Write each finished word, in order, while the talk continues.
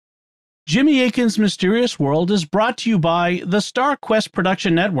Jimmy Akin's Mysterious World is brought to you by the Star Quest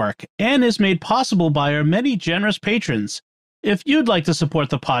Production Network and is made possible by our many generous patrons. If you'd like to support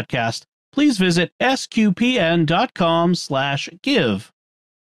the podcast, please visit sqpn.com/give.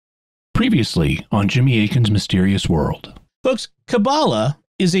 Previously on Jimmy Akin's Mysterious World. Folks, Kabbalah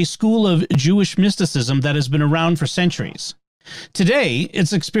is a school of Jewish mysticism that has been around for centuries. Today,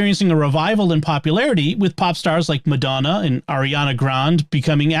 it's experiencing a revival in popularity with pop stars like Madonna and Ariana Grande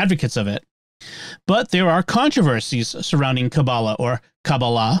becoming advocates of it. But there are controversies surrounding Kabbalah or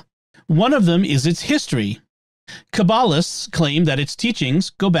Kabbalah. One of them is its history. Kabbalists claim that its teachings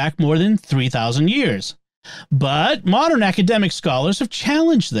go back more than 3,000 years. But modern academic scholars have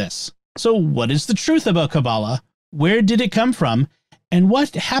challenged this. So what is the truth about Kabbalah? Where did it come from? And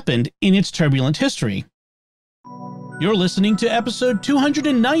what happened in its turbulent history? You're listening to episode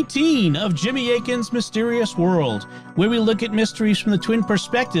 219 of Jimmy Akin's Mysterious World, where we look at mysteries from the twin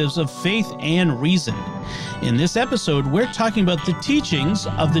perspectives of faith and reason. In this episode, we're talking about the teachings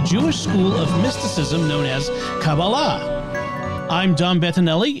of the Jewish school of mysticism known as Kabbalah. I'm Dom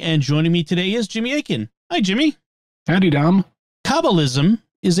Bettinelli, and joining me today is Jimmy Akin. Hi, Jimmy. Howdy, Dom. Kabbalism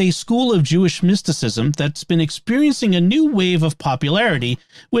is a school of Jewish mysticism that's been experiencing a new wave of popularity,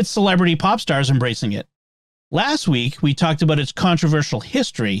 with celebrity pop stars embracing it. Last week, we talked about its controversial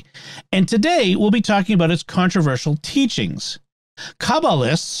history, and today we'll be talking about its controversial teachings.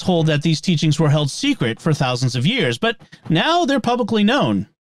 Kabbalists hold that these teachings were held secret for thousands of years, but now they're publicly known.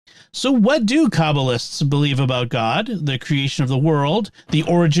 So what do Kabbalists believe about God, the creation of the world, the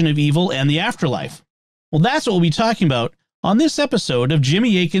origin of evil, and the afterlife? Well, that's what we'll be talking about on this episode of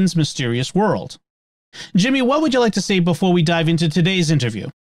Jimmy Akin's Mysterious World. Jimmy, what would you like to say before we dive into today's interview?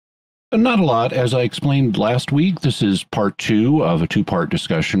 Not a lot. As I explained last week, this is part 2 of a 2-part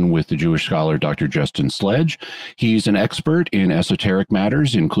discussion with the Jewish scholar Dr. Justin Sledge. He's an expert in esoteric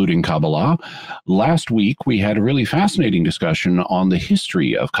matters, including Kabbalah. Last week, we had a really fascinating discussion on the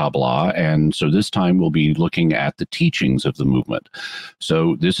history of Kabbalah, and so this time we'll be looking at the teachings of the movement.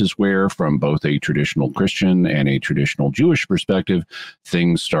 So this is where, from both a traditional Christian and a traditional Jewish perspective,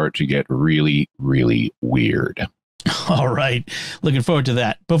 things start to get really, really weird. All right. Looking forward to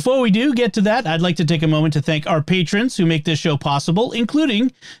that. Before we do get to that, I'd like to take a moment to thank our patrons who make this show possible,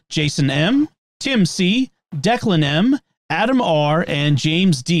 including Jason M., Tim C., Declan M., Adam R., and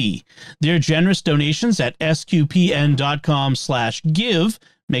James D. Their generous donations at sqpn.com/give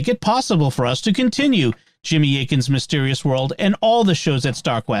make it possible for us to continue Jimmy Akin's Mysterious World and all the shows at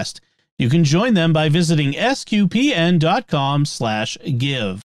StarQuest. You can join them by visiting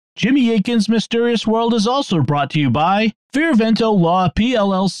sqpn.com/give. Jimmy Akin's Mysterious World is also brought to you by Fearvento Law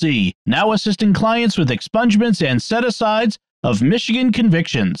PLLC, now assisting clients with expungements and set-asides of Michigan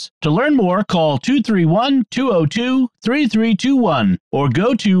convictions. To learn more, call 231-202-3321 or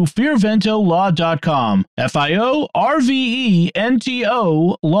go to fearventolaw.com, FIORVENTO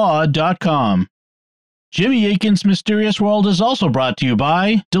law.com. Jimmy Akin's Mysterious World is also brought to you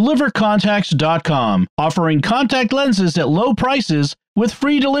by DeliverContacts.com, offering contact lenses at low prices with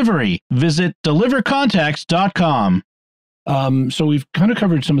free delivery. Visit DeliverContacts.com. So we've kind of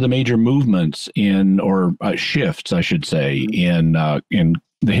covered some of the major movements or shifts, I should say, in the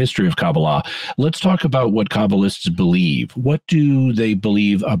history of Kabbalah. Let's talk about what Kabbalists believe. What do they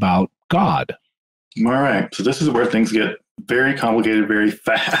believe about God? All right. So this is where things get very complicated very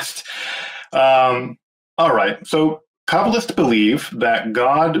fast. All right. So Kabbalists believe that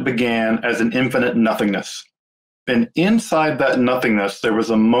God began as an infinite nothingness. And inside that nothingness, there was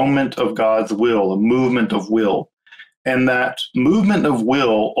a moment of God's will, a movement of will. And that movement of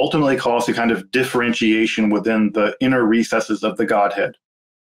will ultimately caused a kind of differentiation within the inner recesses of the Godhead.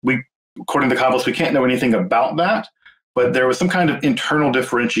 According to Kabbalists, we can't know anything about that, but there was some kind of internal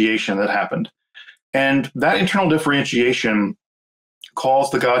differentiation that happened. And that internal differentiation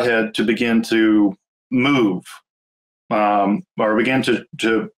caused the Godhead to begin to move, or begin to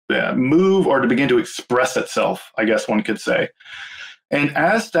move, or to begin to express itself, I guess one could say. And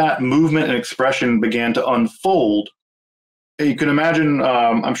as that movement and expression began to unfold, you can imagine,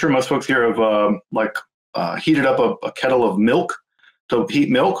 I'm sure most folks here have heated up a kettle of milk to heat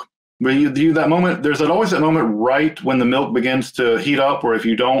milk. When you do that moment, there's always that moment right when the milk begins to heat up, or if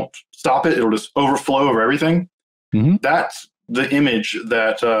you don't stop it, it'll just overflow over everything. Mm-hmm. That's the image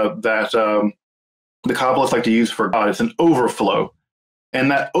that the Kabbalists like to use for God. It's an overflow.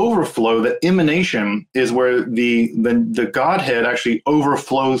 And that overflow, that emanation, is where the Godhead actually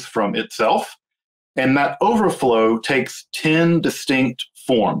overflows from itself. And that overflow takes 10 distinct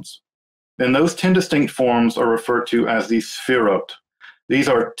forms. And those 10 distinct forms are referred to as the Sphirot. These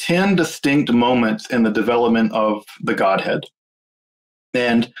are 10 distinct moments in the development of the Godhead.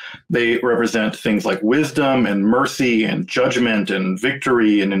 And they represent things like wisdom and mercy and judgment and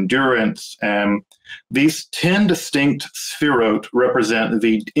victory and endurance. And these 10 distinct sphirot represent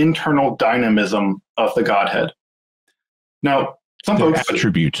the internal dynamism of the Godhead. Now, some they're folks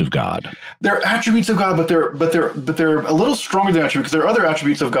attributes of God. They're attributes of God, but they're a little stronger than attributes. There are other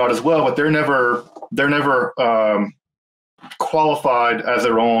attributes of God as well, but they're never qualified as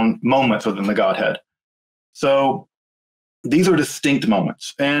their own moments within the Godhead. So these are distinct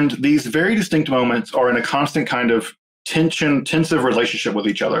moments, and these very distinct moments are in a constant kind of tensive relationship with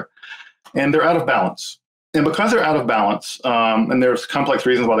each other, and they're out of balance. And because they're out of balance, and there's complex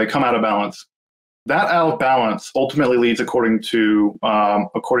reasons why they come out of balance, that out of balance ultimately leads, according to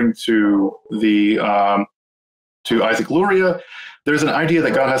Isaac Luria, there's an idea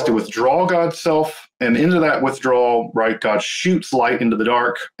that God has to withdraw God's self, and into that withdrawal, right, God shoots light into the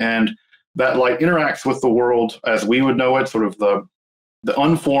dark, and that light interacts with the world as we would know it, sort of the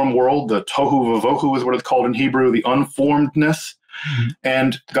unformed world, the tohu vavohu is what it's called in Hebrew, the unformedness,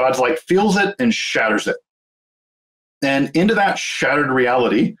 and God's light feels it and shatters it. And into that shattered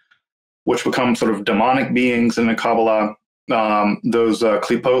reality, which become sort of demonic beings in the Kabbalah, those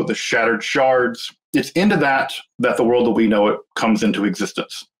klipot, the shattered shards, it's into that the world that we know it comes into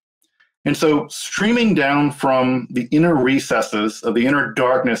existence. And so streaming down from the inner recesses of the inner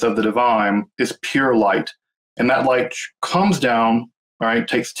darkness of the divine is pure light. And that light comes down, right,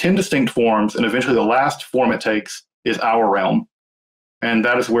 takes 10 distinct forms, and eventually the last form it takes is our realm. And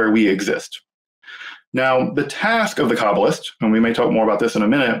that is where we exist. Now, the task of the Kabbalist, and we may talk more about this in a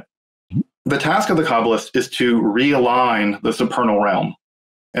minute, the task of the Kabbalist is to realign the supernal realm.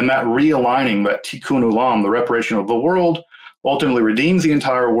 And that realigning, that tikkun ulam, the reparation of the world, ultimately redeems the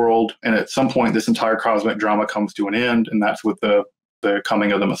entire world, and at some point this entire cosmic drama comes to an end, and that's with the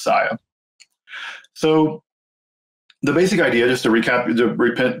coming of the Messiah. So the basic idea, just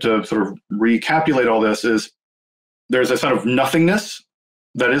to sort of recapitulate all this, is there's a sort of nothingness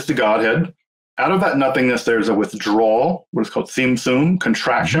that is the Godhead. Out of that nothingness, there's a withdrawal, what is called tzimtzum,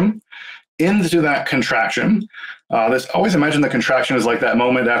 contraction. Into that contraction, always imagine the contraction is like that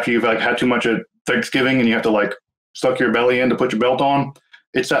moment after you've like had too much at Thanksgiving and you have to like suck your belly in to put your belt on.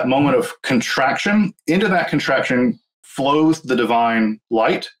 It's that moment of contraction. Into that contraction flows the divine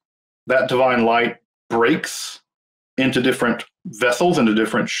light. That divine light breaks into different vessels, into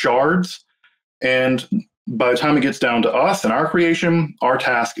different shards. And by the time it gets down to us and our creation, our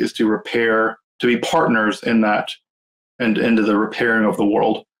task is to repair, to be partners in that and into the repairing of the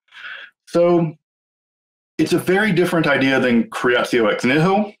world. So it's a very different idea than creatio ex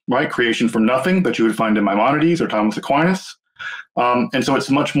nihilo, right? Creation from nothing that you would find in Maimonides or Thomas Aquinas. And so it's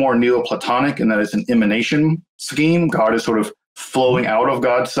much more Neoplatonic in that it's an emanation scheme. God is sort of flowing out of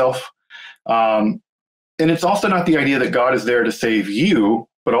God's self. And it's also not the idea that God is there to save you,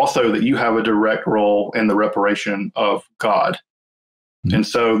 but also that you have a direct role in the reparation of God. Mm-hmm. And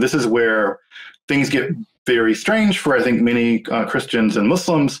so this is where things get very strange for, I think, many Christians and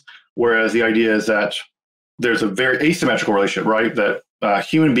Muslims, whereas the idea is that there's a very asymmetrical relationship, right? That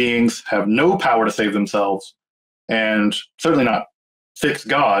human beings have no power to save themselves and certainly not fix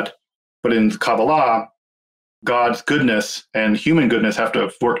God. But in Kabbalah, God's goodness and human goodness have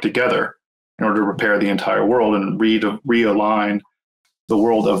to work together in order to repair the entire world and realign the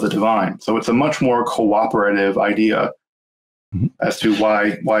world of the divine. So it's a much more cooperative idea as to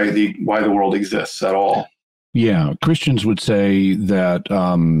why the world exists at all. Yeah, Christians would say that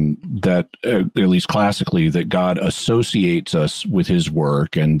at least classically, that God associates us with his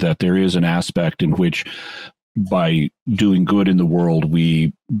work, and that there is an aspect in which by doing good in the world,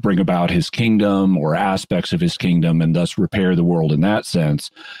 we bring about his kingdom or aspects of his kingdom and thus repair the world in that sense.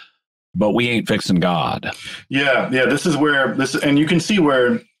 But we ain't fixing God. Yeah. This is where and you can see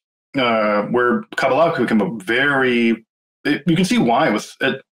where Kabbalah could become you can see why it was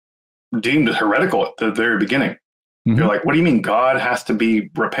deemed heretical at the very beginning. Mm-hmm. You're like, what do you mean God has to be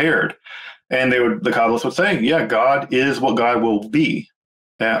repaired? And the Kabbalists would say, yeah, God is what God will be.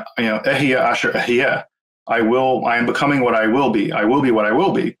 Ehiyah asher ehiyah. I am becoming what I will be. I will be what I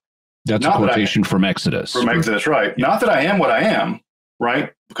will be. That's a quotation from Exodus. From Exodus, right. Yeah. Not that I am what I am,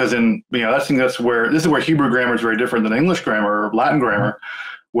 right? Because this is where Hebrew grammar is very different than English grammar or Latin grammar,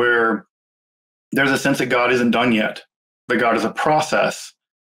 where there's a sense that God isn't done yet, that God is a process,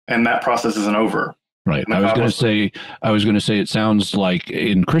 and that process isn't over. Right. I was going to say, it sounds like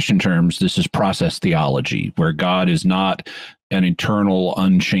in Christian terms, this is process theology, where God is not an eternal,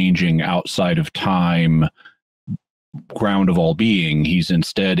 unchanging, outside of time ground of all being. He's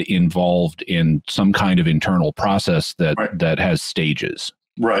instead involved in some kind of internal process that has stages.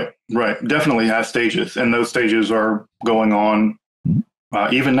 Right. Definitely has stages. And those stages are going on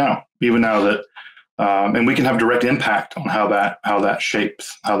even now that, and we can have direct impact on how that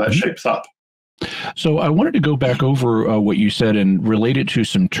shapes up. So I wanted to go back over what you said and relate it to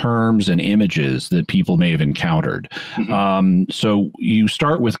some terms and images that people may have encountered. So you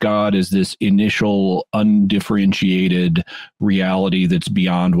start with God as this initial undifferentiated reality that's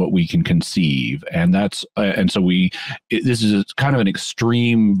beyond what we can conceive, and this is kind of an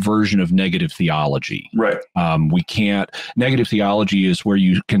extreme version of negative theology. Right. We can't. Negative theology is where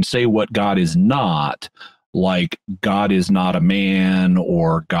you can say what God is not, like God is not a man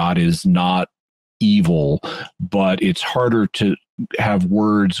or God is not evil, but it's harder to have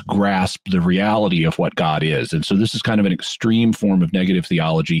words grasp the reality of what God is. And so this is kind of an extreme form of negative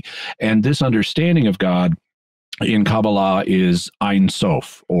theology. And this understanding of God in Kabbalah is Ein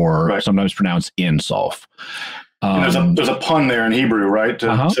Sof, or sometimes pronounced Ein Sof. There's a pun there in Hebrew, right?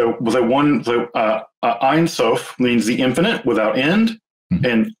 So Ein Sof means the infinite without end,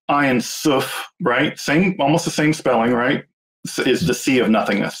 and Ein Sof, right? Almost the same spelling, right? Is the sea of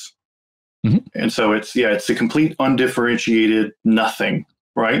nothingness. And so it's a complete undifferentiated nothing,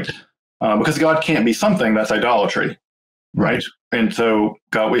 right? Because God can't be something, that's idolatry, right? And so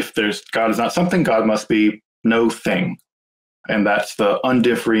God is not something, God must be no thing. And that's the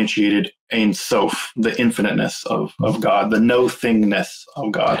undifferentiated Ein Sof, the infiniteness of God, the no thingness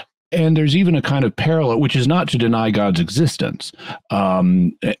of God. And there's even a kind of parallel, which is not to deny God's existence.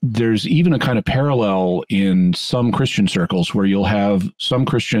 There's even a kind of parallel in some Christian circles where you'll have some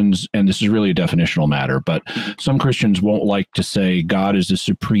Christians, and this is really a definitional matter, but some Christians won't like to say God is a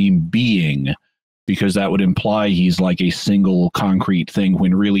supreme being, because that would imply he's like a single concrete thing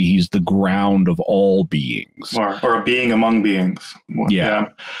when really he's the ground of all beings. Or a being among beings. Yeah.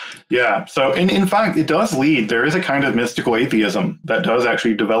 So in fact, it does lead, there is a kind of mystical atheism that does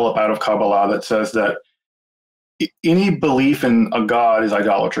actually develop out of Kabbalah that says that any belief in a God is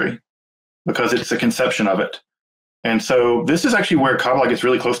idolatry because it's a conception of it. And so this is actually where Kabbalah gets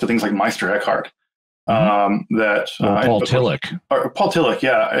really close to things like Meister Eckhart. Paul Tillich. Paul Tillich,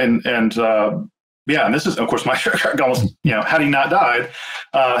 yeah. And this is, of course, Meister Eckhart almost, had he not died,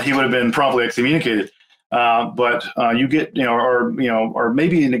 he would have been promptly excommunicated. But you get, or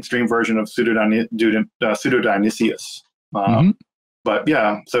maybe an extreme version of pseudo-Dionysius. But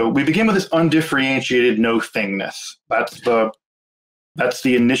yeah, so we begin with this undifferentiated no thingness. That's the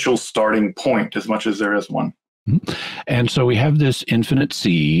initial starting point, as much as there is one. And so we have this infinite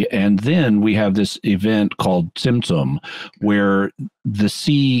sea, and then we have this event called Tzimtzum, where the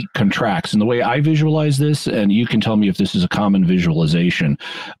sea contracts. And the way I visualize this, and you can tell me if this is a common visualization,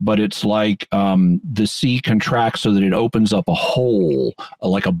 but it's like the sea contracts so that it opens up a hole,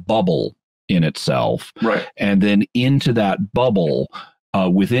 like a bubble in itself. Right. And then into that bubble,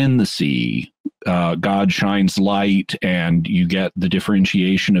 within the sea, God shines light, and you get the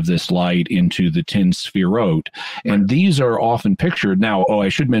differentiation of this light into the 10 Sefirot. And these are often pictured. Now, I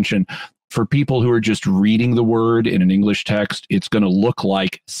should mention, for people who are just reading the word in an English text, it's going to look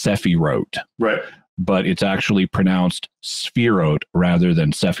like Sefirot. Right. But it's actually pronounced Sefirot rather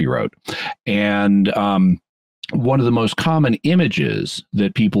than Sefirot. And one of the most common images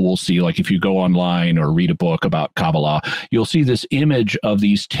that people will see, like if you go online or read a book about Kabbalah, you'll see this image of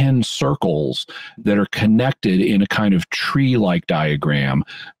these 10 circles that are connected in a kind of tree-like diagram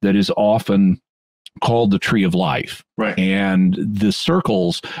that is often called the tree of life. Right. And the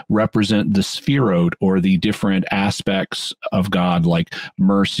circles represent the Sefirot, or the different aspects of God, like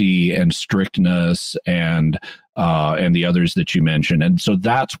mercy and strictness and the others that you mentioned. And so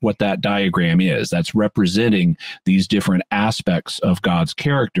that's what that diagram is. That's representing these different aspects of God's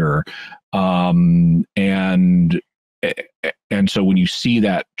character. And so when you see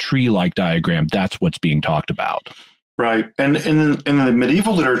that tree-like diagram, that's what's being talked about. Right. And in the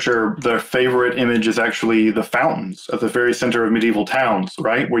medieval literature, the favorite image is actually the fountains at the very center of medieval towns,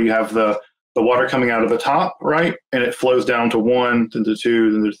 right? Where you have the water coming out of the top, right? And it flows down to 1, then to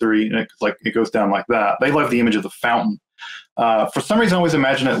 2, then to 3, and it goes down like that. They love the image of the fountain. For some reason, I always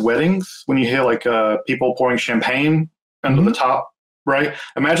imagine at weddings, when you hear like people pouring champagne under the top, right?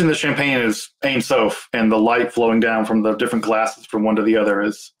 Imagine the champagne is Ein Sof, and the light flowing down from the different glasses from one to the other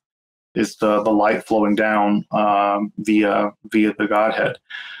is the light flowing down via the Godhead.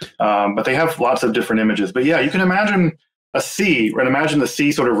 But they have lots of different images. But yeah, you can imagine a sea, and imagine the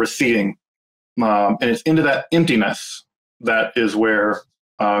sea sort of receding. And it's into that emptiness that is where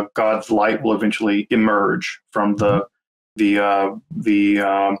God's light will eventually emerge from it's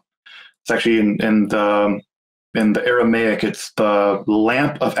actually in the Aramaic, it's the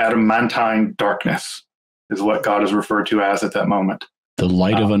lamp of adamantine darkness is what God is referred to as at that moment. The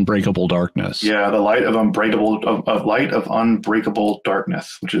light of unbreakable darkness. Yeah, the light of unbreakable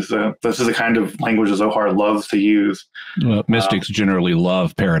darkness, which is this is the kind of language that Zohar loves to use. Well, mystics generally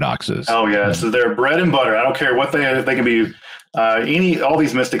love paradoxes. Oh yeah, so they're bread and butter. I don't care what they can be. All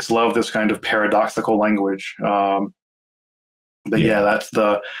these mystics love this kind of paradoxical language. But yeah, that's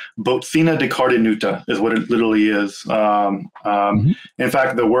the botsina de cardinuta is what it literally is. In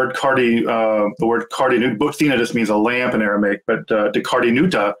fact, the word cardinuta, botsina just means a lamp in Aramaic, but de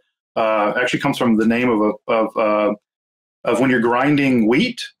cardinuta actually comes from the name of when you're grinding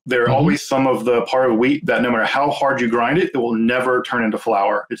wheat. There are always some of the part of wheat that no matter how hard you grind it, it will never turn into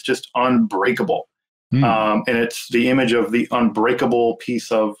flour. It's just unbreakable. And it's the image of the unbreakable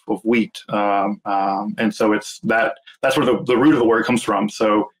piece of wheat. And so that's where the root of the word comes from.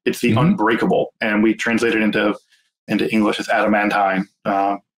 So it's the unbreakable, and we translate it into English as adamantine.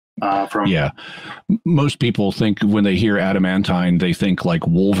 Most people think when they hear adamantine, they think like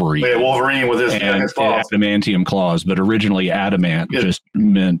Wolverine. Yeah, Wolverine with his claws. Adamantium claws, but originally adamant just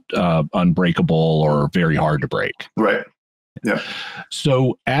meant unbreakable or very hard to break. Right. Yeah.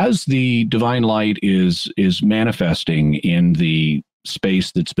 So as the divine light is manifesting in the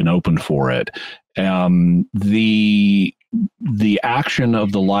space that's been opened for it, the action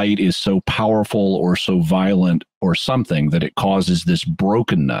of the light is so powerful or so violent or something that it causes this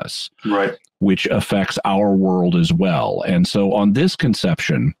brokenness, right, which affects our world as well. And so on this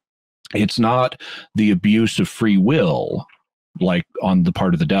conception, it's not the abuse of free will, like on the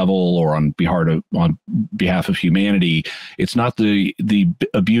part of the devil or on behalf of humanity. It's not the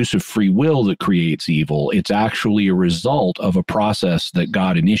abuse of free will that creates evil. It's actually a result of a process that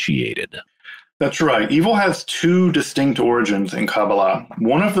God initiated. That's right. Evil has two distinct origins in Kabbalah.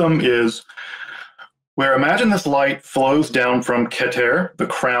 One of them is where, imagine this light flows down from Keter, the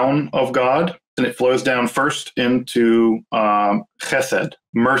crown of God, and it flows down first into Chesed,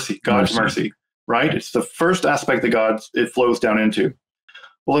 mercy, God's mercy. Right? It's the first aspect that it flows down into.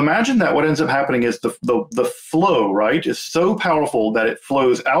 Well, imagine that what ends up happening is the flow, right, is so powerful that it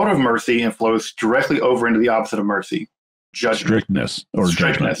flows out of mercy and flows directly over into the opposite of mercy. Judgment.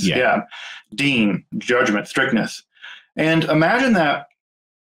 Strictness. Yeah. Deen, judgment, strictness. And imagine that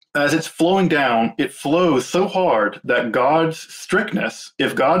as it's flowing down, it flows so hard that God's strictness,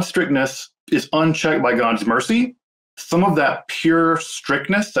 if God's strictness is unchecked by God's mercy, some of that pure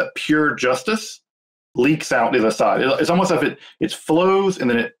strictness, that pure justice, leaks out to the side. It's almost as if it flows and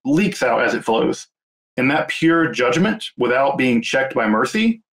then it leaks out as it flows. And that pure judgment, without being checked by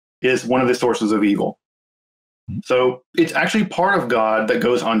mercy, is one of the sources of evil. So it's actually part of God that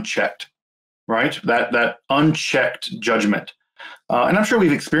goes unchecked, right? That unchecked judgment. And I'm sure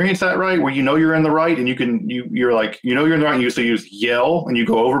we've experienced that, right? Where you're in the right and you're like, you're in the right and you just use and you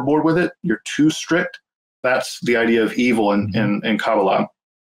go overboard with it. You're too strict. That's the idea of evil in Kabbalah.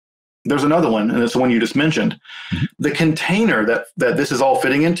 There's another one, and it's the one you just mentioned. The container that this is all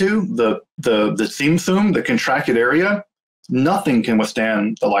fitting into, the Tzimtzum, the contracted area, nothing can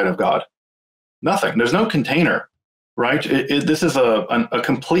withstand the light of God. Nothing. There's no container, right? This is a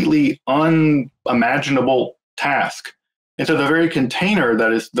completely unimaginable task. And so the very container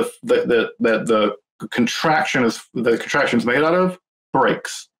that is the contraction's made out of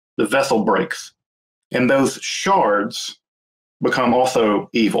breaks. The vessel breaks. And those shards become also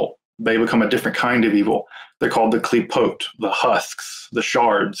evil. They become a different kind of evil. They're called the klipot, the husks, the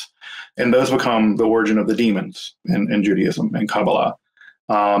shards. And those become the origin of the demons in Judaism and Kabbalah.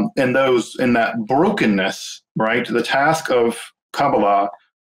 And in that brokenness, right, the task of Kabbalah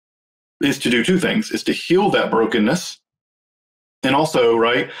is to do two things, is to heal that brokenness. And also,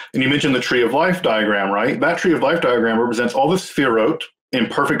 right, and you mentioned the tree of life diagram, right? That tree of life diagram represents all the sphirot in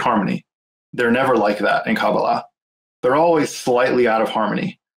perfect harmony. They're never like that in Kabbalah. They're always slightly out of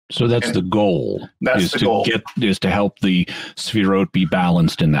harmony. So that's the goal. That's the goal. Is to help the sphirot be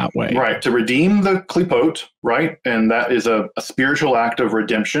balanced in that way. Right. To redeem the klipot, right? And that is a spiritual act of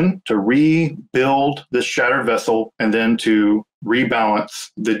redemption, to rebuild this shattered vessel and then to rebalance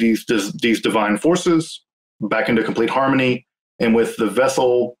these divine forces back into complete harmony. And with the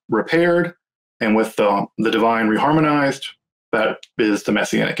vessel repaired and with the divine reharmonized, that is the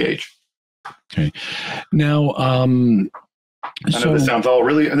Messianic age. Okay. Now, I know this sounds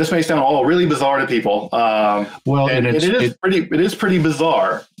this may sound all really bizarre to people. It is pretty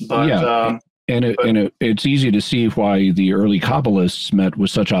bizarre, but yeah. It's easy to see why the early Kabbalists met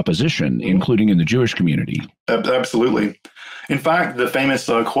with such opposition, including in the Jewish community. Absolutely. In fact, the famous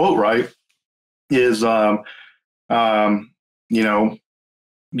quote, right, is, you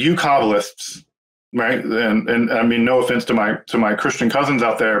Kabbalists, right? And I mean, no offense to my Christian cousins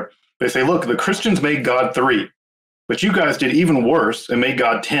out there. They say, look, the Christians made God three, but you guys did even worse and made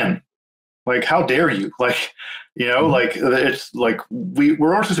God 10. Like, how dare you? Like, like it's like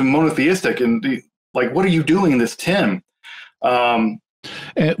we're also monotheistic, and like, what are you doing in this 10?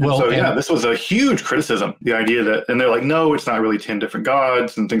 This was a huge criticism, the idea that, and they're like, no, it's not really 10 different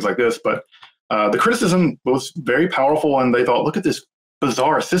gods and things like this. But the criticism was very powerful, and they thought, look at this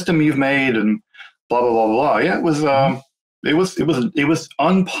bizarre system you've made, and blah, blah, blah, blah. Yeah, it was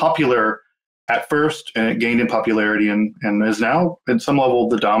unpopular at first, and it gained in popularity and is now at some level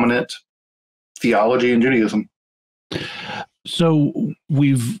the dominant theology in Judaism. So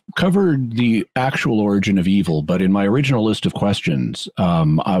we've covered the actual origin of evil, but in my original list of questions,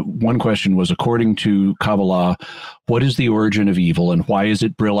 one question was, according to Kabbalah, what is the origin of evil and why is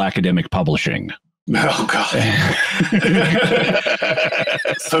it Brill Academic Publishing? Oh, God.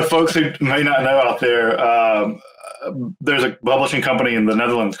 So folks who may not know out there, there's a publishing company in the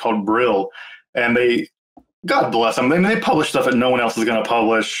Netherlands called Brill, and God bless them. They publish stuff that no one else is going to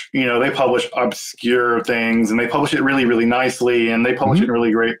publish. They publish obscure things, and they publish it really, really nicely, and they publish it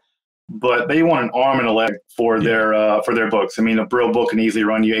really great. But they want an arm and a leg for their books. I mean, a Brill book can easily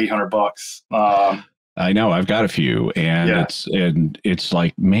run you $800. I know, I've got a few, and it's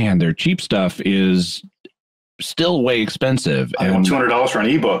like, man, their cheap stuff is still way expensive. I want $200 for an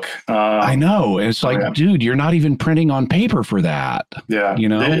ebook. I know. It's like, dude, you're not even printing on paper for that. Yeah,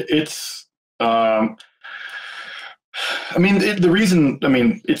 it's.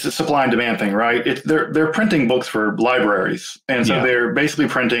 It's a supply and demand thing, right? They're printing books for libraries, and so they're basically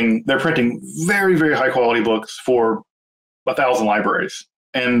printing very, very high quality books for 1,000 libraries.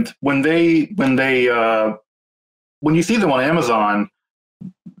 And when you see them on Amazon,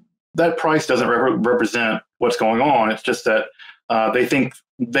 that price doesn't represent what's going on. It's just that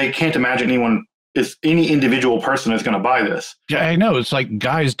they can't imagine any individual person is going to buy this. Yeah, I know. It's like,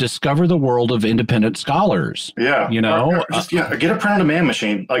 guys, discover the world of independent scholars. Yeah. Or get a print-on-demand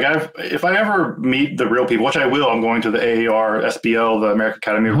machine. Like, if I ever meet the real people, which I will, I'm going to the AAR, SBL, the American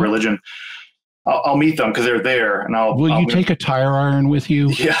Academy of Religion. I'll meet them because they're there. And Will you take a tire iron with you?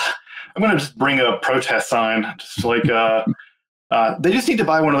 Yeah. I'm going to just bring a protest sign. Just like, they just need to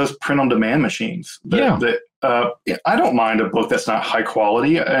buy one of those print-on-demand machines. I don't mind a book that's not high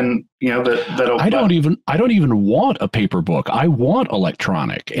quality, and I don't even want a paper book. I want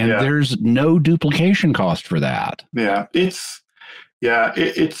electronic, and there's no duplication cost for that. Yeah, it's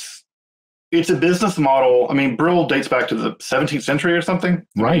a business model. I mean, Brill dates back to the 17th century or something.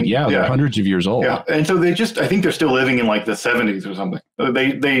 Right. Yeah, they're hundreds of years old. Yeah, and so I think they're still living in like the 70s or something.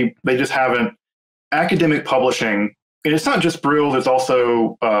 They just haven't academic publishing. And it's not just Brill. There's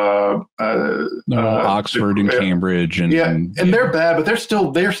also Oxford and Cambridge, and they're bad, but they're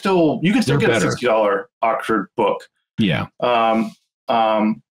still. You can still get a $60 Oxford book. Yeah. And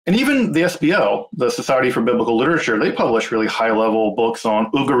even the SBL, the Society for Biblical Literature, they publish really high level books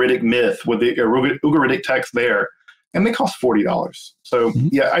on Ugaritic myth with the Ugaritic text there, and they cost $40. So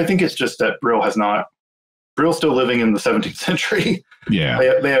I think it's just that Brill's still living in the 17th century. Yeah,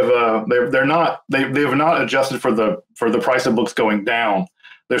 they have not adjusted for the price of books going down.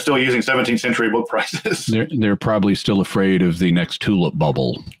 They're still using 17th century book prices. They're probably still afraid of the next tulip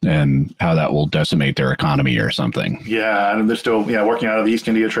bubble and how that will decimate their economy or something. Yeah, and they're still working out of the East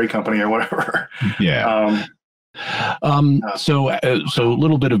India Trade Company or whatever. Yeah. So a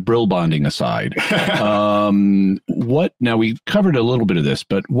little bit of Brill bonding aside, now we covered a little bit of this,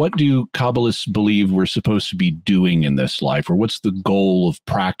 but what do Kabbalists believe we're supposed to be doing in this life, or what's the goal of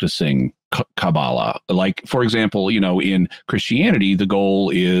practicing Kabbalah? Like, for example, in Christianity, the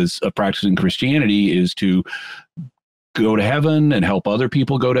goal of practicing Christianity is to go to heaven and help other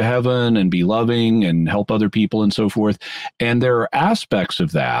people go to heaven and be loving and help other people and so forth. And there are aspects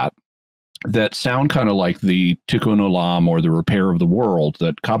of that sound kind of like the tikkun olam, or the repair of the world,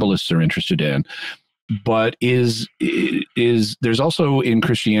 that Kabbalists are interested in. But there's also in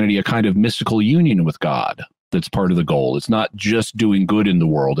Christianity a kind of mystical union with God that's part of the goal. It's not just doing good in the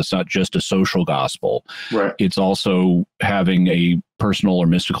world. It's not just a social gospel. Right. It's also having a personal or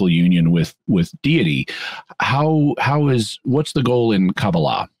mystical union with deity. What's the goal in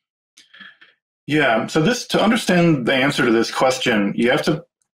Kabbalah? Yeah. So to understand the answer to this question, you have to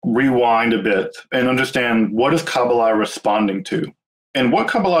rewind a bit and understand, what is Kabbalah responding to? And what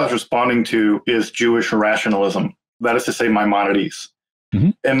Kabbalah is responding to is Jewish rationalism. That is to say, Maimonides.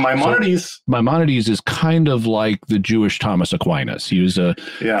 Mm-hmm. And Maimonides is kind of like the Jewish Thomas Aquinas. He was a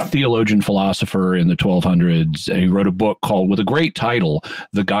theologian philosopher in the 1200s, and he wrote a book with a great title,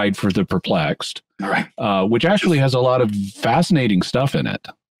 The Guide for the Perplexed, right. Which actually has a lot of fascinating stuff in it.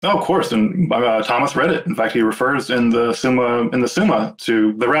 Oh, of course, and Thomas read it. In fact, he refers in the Summa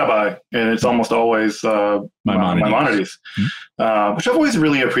to the rabbi, and it's almost always Maimonides, which I've always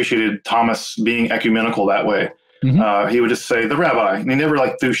really appreciated Thomas being ecumenical that way. He would just say the rabbi, and he never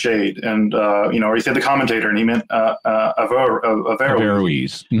like threw shade, and or he said the commentator, and he meant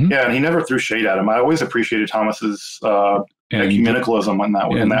Averroes. Yeah, and he never threw shade at him. I always appreciated Thomas's ecumenicalism in that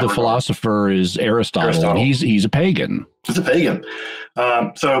way. And the philosopher is Aristotle. He's a pagan. He's a pagan.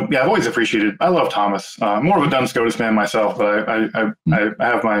 So yeah, I've always appreciated. I love Thomas. More of a Duns Scotus man myself, but I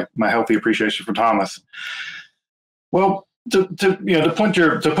have my healthy appreciation for Thomas. Well, to put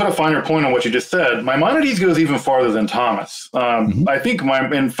a finer point on what you just said, Maimonides goes even farther than Thomas. I think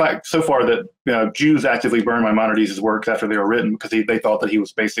in fact, so far that Jews actively burn Maimonides' works after they were written because they thought that he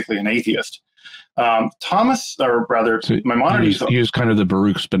was basically an atheist. Maimonides. He was kind of the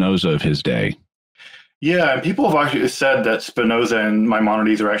Baruch Spinoza of his day. Yeah, and people have actually said that Spinoza and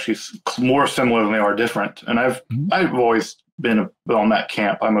Maimonides are actually more similar than they are different. And I've always been on that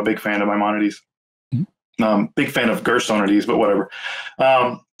camp. I'm a big fan of Maimonides. Big fan of Gersonides, but whatever.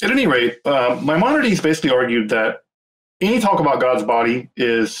 At any rate, Maimonides basically argued that any talk about God's body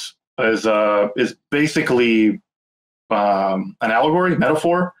is basically an allegory,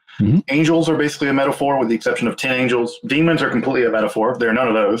 metaphor. Angels are basically a metaphor, with the exception of 10 angels. Demons are completely a metaphor. They're none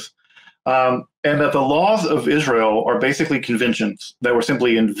of those. And that the laws of Israel are basically conventions that were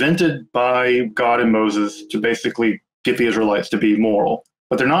simply invented by God and Moses to basically get the Israelites to be moral,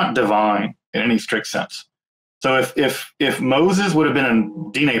 but they're not divine in any strict sense. So if Moses would have been a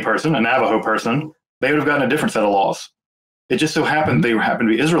Diné person, a Navajo person, they would have gotten a different set of laws. It just so happened they happened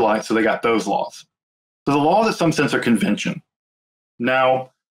to be Israelites, so they got those laws. So the laws, in some sense, are convention.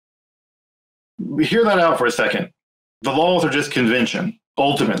 Now, hear that out for a second. The laws are just convention,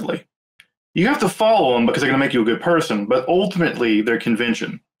 ultimately. You have to follow them because they're going to make you a good person, but ultimately they're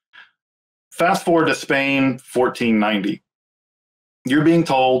convention. Fast forward to Spain, 1490. You're being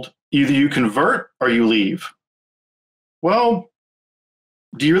told either you convert or you leave. Well,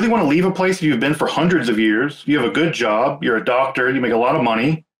 do you really want to leave a place you've been for hundreds of years? You have a good job, you're a doctor, you make a lot of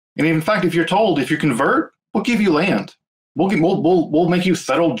money. And in fact, if you're told, if you convert, we'll give you land. We'll make you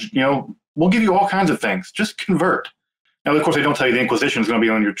settle, we'll give you all kinds of things. Just convert. Now, of course, they don't tell you the Inquisition is going to be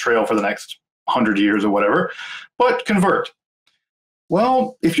on your trail for the next 100 years or whatever, but convert.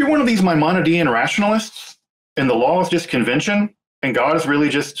 Well, if you're one of these Maimonidean rationalists and the law is just convention and God is really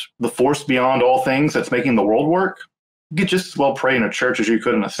just the force beyond all things that's making the world work, you could just as well pray in a church as you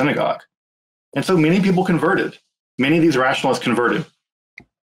could in a synagogue. And so many people converted. Many of these rationalists converted.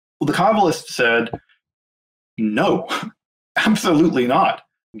 Well, the Kabbalists said, no, absolutely not.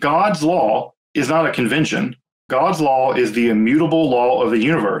 God's law is not a convention. God's law is the immutable law of the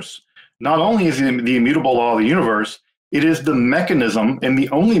universe. Not only is it the immutable law of the universe, it is the mechanism and the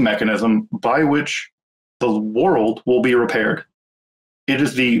only mechanism by which the world will be repaired. It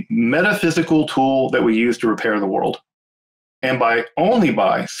is the metaphysical tool that we use to repair the world. And only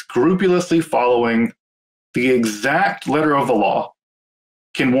by scrupulously following the exact letter of the law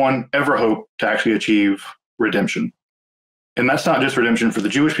can one ever hope to actually achieve redemption. And that's not just redemption for the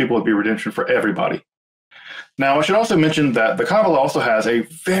Jewish people, it'd be redemption for everybody. Now, I should also mention that the Kabbalah also has a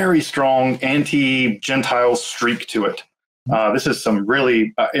very strong anti-Gentile streak to it. This is some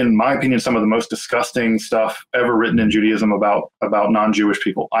really, in my opinion, some of the most disgusting stuff ever written in Judaism about non-Jewish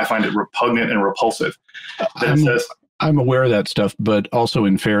people. I find it repugnant and repulsive. I'm aware of that stuff, but also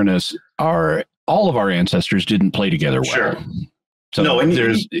in fairness, all of our ancestors didn't play together well. Sure. So no,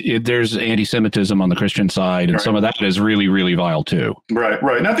 there's anti-Semitism on the Christian side, and some of that is really, really vile too. Right.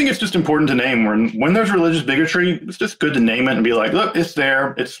 And I think it's just important to name when there's religious bigotry, it's just good to name it and be like, look, it's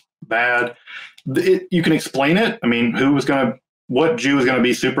there, it's bad. You can explain it. I mean, what Jew is going to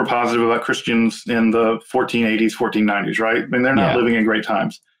be super positive about Christians in the 1480s, 1490s, right? I mean, they're not living in great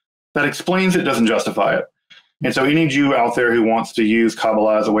times. That explains it, doesn't justify it. And so any Jew out there who wants to use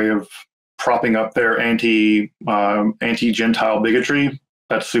Kabbalah as a way of propping up their anti-Gentile bigotry,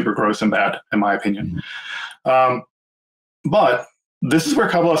 that's super gross and bad, in my opinion. But this is where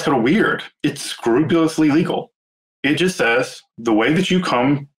Kabbalah is kind of weird. It's scrupulously legal. It just says the way that you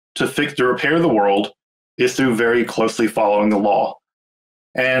come to repair the world is through very closely following the law.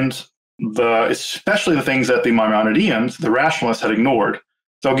 And especially the things that the Maimonideans, the rationalists, had ignored.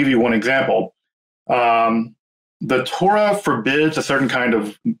 So I'll give you one example. The Torah forbids a certain kind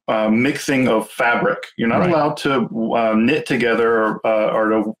of mixing of fabric. You're not allowed to knit together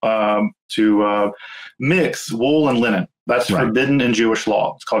or to mix wool and linen. That's forbidden in Jewish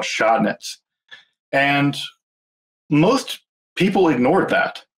law. It's called shodnetz. And most people ignored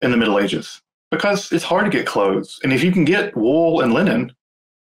that in the Middle Ages because it's hard to get clothes. And if you can get wool and linen,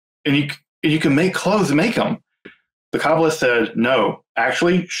 and you can make clothes and make them. The Kabbalist said, no,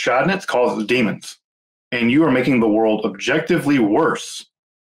 actually, shodnetz causes demons. And you are making the world objectively worse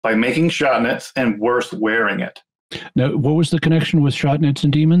by making shodnetz and worse wearing it. Now, what was the connection with shodnetz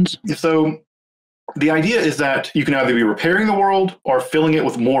and demons? So the idea is that you can either be repairing the world or filling it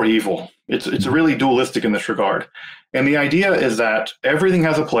with more evil. It's really dualistic in this regard. And the idea is that everything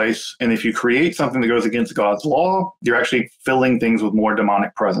has a place, and if you create something that goes against God's law, you're actually filling things with more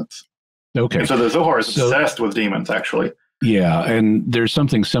demonic presence. Okay. And so the Zohar is obsessed with demons, actually. Yeah, and there's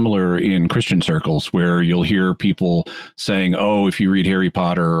something similar in Christian circles where you'll hear people saying, oh, if you read Harry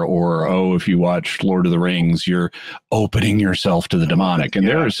Potter, or, oh, if you watch Lord of the Rings, you're opening yourself to the demonic. And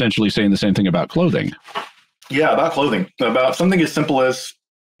they're essentially saying the same thing about clothing. Yeah, about clothing, about something as simple as,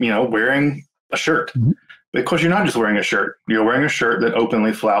 wearing a shirt. Mm-hmm. Because you're not just wearing a shirt. You're wearing a shirt that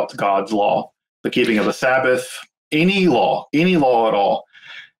openly flouts God's law, the keeping of the Sabbath, any law at all.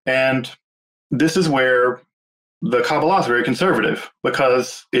 And this is where the Kabbalah is very conservative,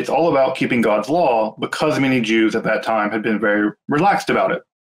 because it's all about keeping God's law, because many Jews at that time had been very relaxed about it.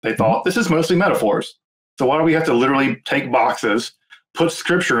 They thought, this is mostly metaphors. So why do we have to literally take boxes, put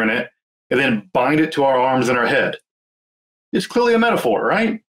scripture in it, and then bind it to our arms and our head? It's clearly a metaphor,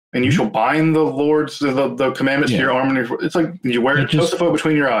 right? And you shall bind the Lord's, the commandments to your arm. And it's like you wear Tosafot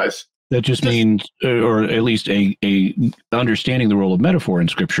between your eyes. That just means, or at least a understanding the role of metaphor in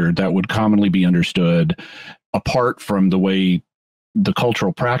Scripture that would commonly be understood apart from the way the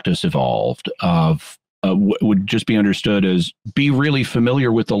cultural practice evolved would just be understood as be really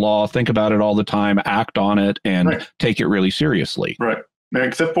familiar with the law, think about it all the time, act on it, and take it really seriously. Right.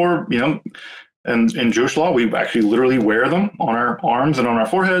 Except for, and in Jewish law, we actually literally wear them on our arms and on our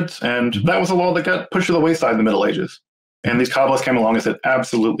foreheads. And that was a law that got pushed to the wayside in the Middle Ages. And these Kabbalists came along and said,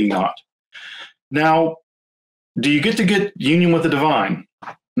 absolutely not. Now, do you get to get union with the divine?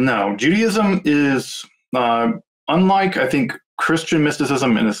 No. Judaism is, unlike, I think, Christian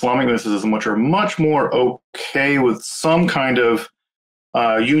mysticism and Islamic mysticism, which are much more okay with some kind of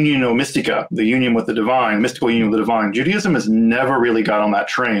union mystica, the union with the divine, mystical union with the divine. Judaism has never really got on that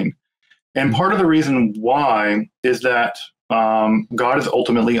train. And part of the reason why is that God is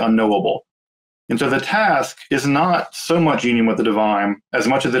ultimately unknowable. And so the task is not so much union with the divine as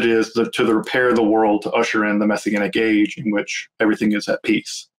much as it is to repair the world, to usher in the Messianic age in which everything is at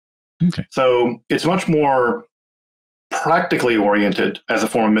peace. Okay. So it's much more practically oriented as a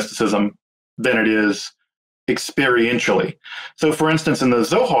form of mysticism than it is experientially. So for instance, in the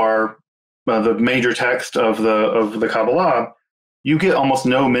Zohar, the major text of the Kabbalah, you get almost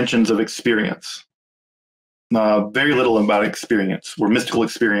no mentions of experience. Very little about experience or mystical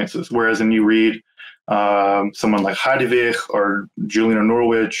experiences. Whereas when you read someone like Heidegger or Julian of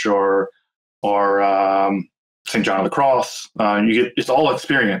Norwich or St. John of the Cross, it's all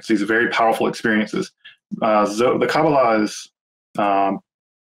experience. These are very powerful experiences. The Kabbalah is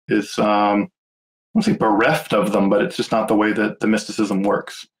I won't say bereft of them, but it's just not the way that the mysticism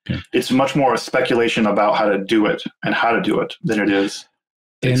works. Okay. It's much more a speculation about how to do it and how to do it than it is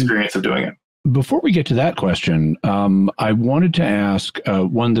the experience of doing it. Before we get to that question, I wanted to ask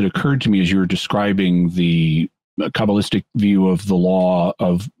one that occurred to me as you were describing the Kabbalistic view of the law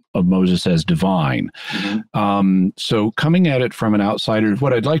of Moses as divine. Mm-hmm. So coming at it from an outsider,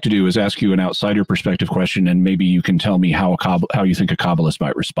 what I'd like to do is ask you an outsider perspective question, and maybe you can tell me how you think a Kabbalist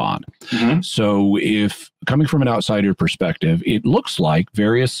might respond. Mm-hmm. So if coming from an outsider perspective, it looks like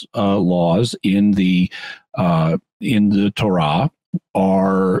various laws in the Torah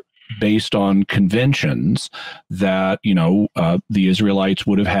are based on conventions that, the Israelites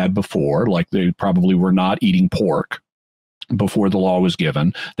would have had before, like they probably were not eating pork before the law was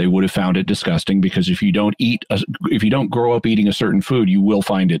given. They would have found it disgusting because if you don't grow up eating a certain food, you will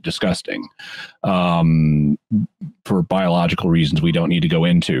find it disgusting. For biological reasons we don't need to go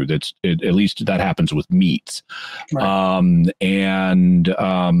into. At least that happens with meats. Right. And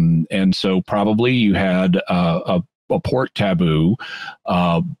so probably you had a pork taboo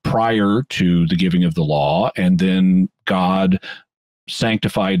prior to the giving of the law, and then God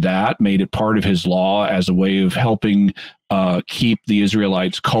sanctified that, made it part of his law as a way of helping keep the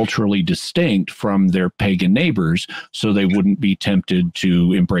Israelites culturally distinct from their pagan neighbors so they wouldn't be tempted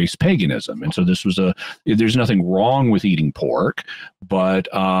to embrace paganism. And so this was there's nothing wrong with eating pork, but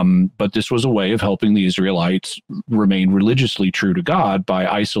this was a way of helping the Israelites remain religiously true to God by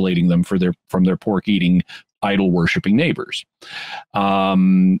isolating them from their pork eating, idol worshiping neighbors.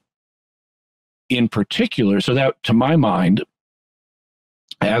 In particular, so that to my mind,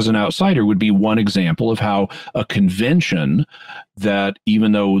 as an outsider, would be one example of how a convention that,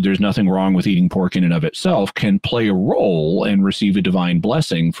 even though there's nothing wrong with eating pork in and of itself, can play a role and receive a divine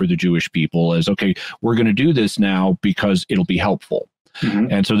blessing for the Jewish people as, okay, we're going to do this now because it'll be helpful.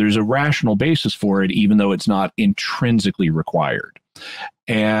 And so there's a rational basis for it, even though it's not intrinsically required.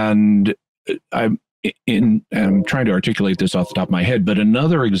 And I'm trying to articulate this off the top of my head, but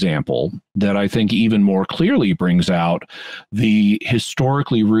another example that I think even more clearly brings out the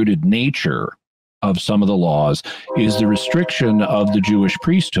historically rooted nature of some of the laws is the restriction of the Jewish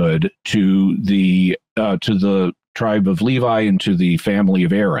priesthood to the tribe of Levi and to the family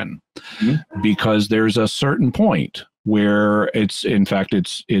of Aaron, because there's a certain point where it's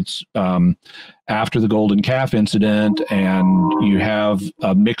after the golden calf incident, and you have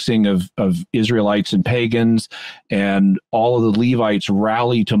a mixing of Israelites and pagans, and all of the Levites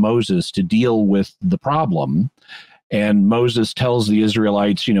rally to Moses to deal with the problem. And Moses tells the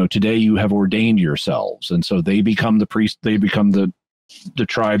Israelites, today you have ordained yourselves. And so they become the priest, they become the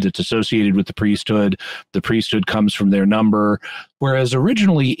tribe that's associated with the priesthood. The priesthood comes from their number. Whereas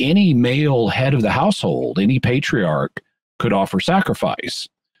originally any male head of the household, any patriarch, could offer sacrifice.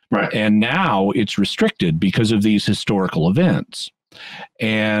 Right. And now it's restricted because of these historical events.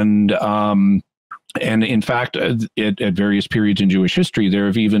 And in fact, at various periods in Jewish history, there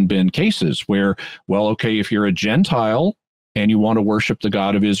have even been cases where, well, okay, if you're a Gentile and you want to worship the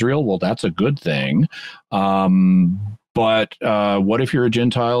God of Israel, well, that's a good thing. But what if you're a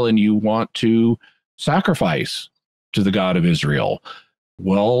Gentile and you want to sacrifice to the God of Israel?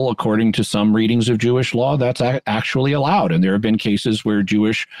 Well, according to some readings of Jewish law, that's actually allowed. And there have been cases where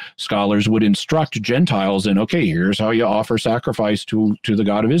Jewish scholars would instruct Gentiles in, okay, here's how you offer sacrifice to the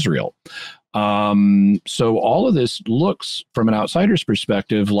God of Israel. So all of this looks, from an outsider's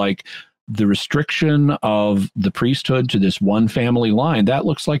perspective, like the restriction of the priesthood to this one family line. That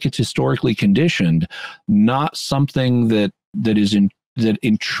looks like it's historically conditioned, not something that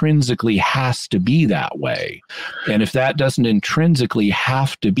intrinsically has to be that way. And if that doesn't intrinsically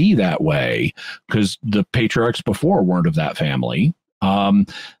have to be that way, because the patriarchs before weren't of that family,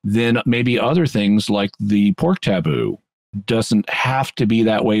 then maybe other things like the pork taboo doesn't have to be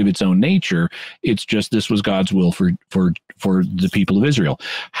that way of its own nature. It's just this was God's will for the people of Israel.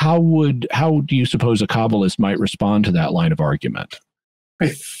 How do you suppose a Kabbalist might respond to that line of argument?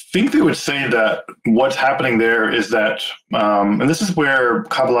 I think they would say that what's happening there is that, and this is where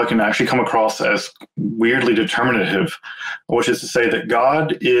Kabbalah can actually come across as weirdly determinative, which is to say that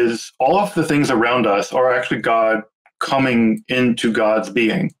God is, all of the things around us are actually God coming into God's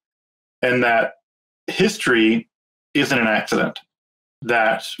being, and that history isn't an accident.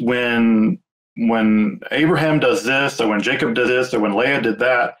 That when Abraham does this, or when Jacob does this, or when Leah did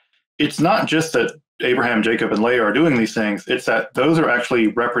that, it's not just that Abraham, Jacob, and Leah are doing these things. It's that those are actually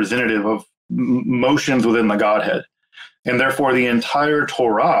representative of motions within the Godhead. And therefore, the entire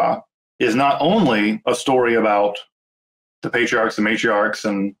Torah is not only a story about the patriarchs and matriarchs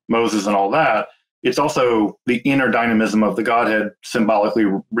and Moses and all that, it's also the inner dynamism of the Godhead symbolically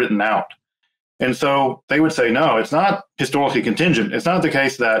written out. And so they would say, no, it's not historically contingent. It's not the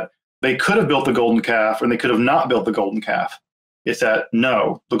case that they could have built the golden calf and they could have not built the golden calf. It's that,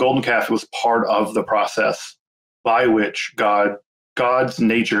 no, the golden calf was part of the process by which God's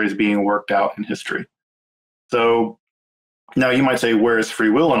nature is being worked out in history. So now you might say, where is free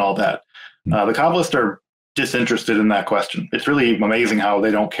will and all that? The Kabbalists are disinterested in that question. It's really amazing how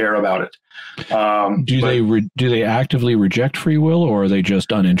they don't care about it. Do they actively reject free will, or are they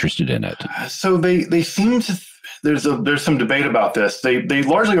just uninterested in it? So they seem to. There's some debate about this. They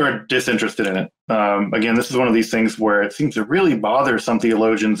largely are disinterested in it. Again, this is one of these things where it seems to really bother some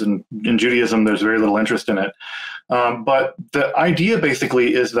theologians, and in Judaism, there's very little interest in it. But the idea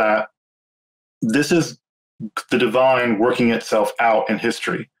basically is that this is the divine working itself out in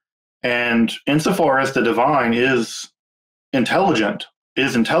history. And insofar as the divine is intelligence,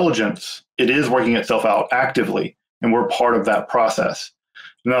 it is working itself out actively, and we're part of that process.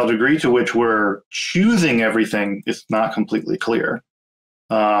 Now, the degree to which we're choosing everything is not completely clear.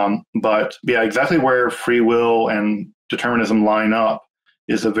 But yeah, exactly where free will and determinism line up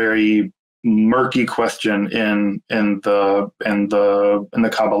is a very murky question in the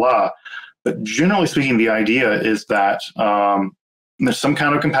Kabbalah. But generally speaking, the idea is that there's some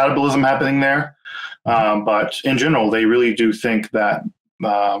kind of compatibilism happening there. But in general, they really do think that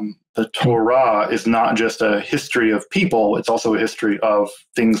the Torah is not just a history of people, it's also a history of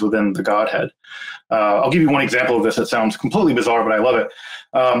things within the Godhead. I'll give you one example of this that sounds completely bizarre, but I love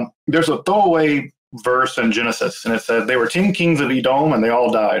it. There's a throwaway verse in Genesis, and it says, there were 10 kings of Edom, and they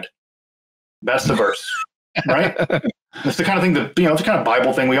all died. That's the verse. right? It's the kind of thing that, it's the kind of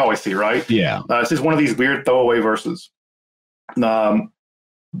Bible thing we always see, right? Yeah. It's just one of these weird throwaway verses. Not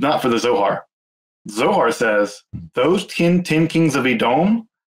for the Zohar. Zohar says those 10 kings of Edom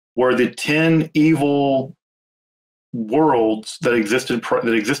were the 10 evil worlds that existed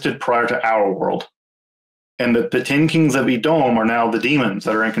prior to our world, and that the 10 kings of Edom are now the demons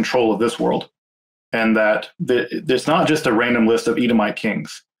that are in control of this world, and that it's not just a random list of Edomite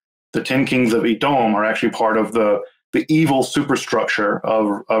kings. The 10 kings of Edom are actually part of the evil superstructure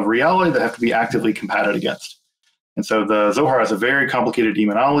of reality that have to be actively combated against. And so the Zohar has a very complicated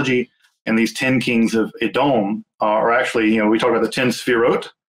demonology, and these 10 kings of Edom are actually, we talk about the 10 Sfirot.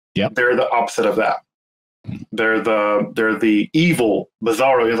 Yep. They're the opposite of that. They're the evil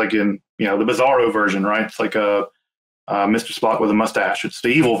Bizarro, like in the Bizarro version, right? It's like a Mr. Spock with a mustache. It's the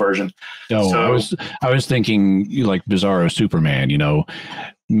evil version. No, so, I was thinking like Bizarro Superman.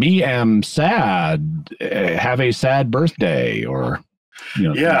 Me am sad. Have a sad birthday, or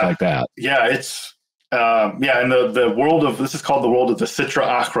things like that. Yeah, it's and the world of this is called the world of the Sitra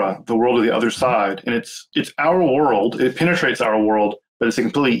Achra, the world of the other side, and it's our world. It penetrates our world, but it's a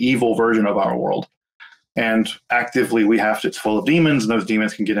completely evil version of our world. And actively, it's full of demons, and those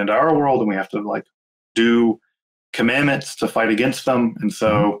demons can get into our world, and we have to do commandments to fight against them. And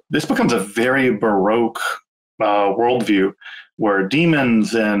so this becomes a very Baroque worldview, where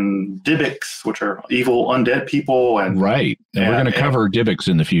demons and Dybbaks, which are evil undead people, and right, and we're going to cover Dybbaks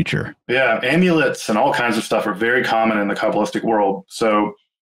in the future. Yeah, amulets and all kinds of stuff are very common in the Kabbalistic world. So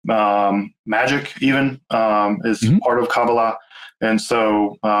magic even is part of Kabbalah, and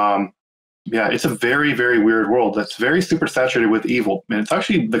so. It's a very, very weird world that's very super saturated with evil. And it's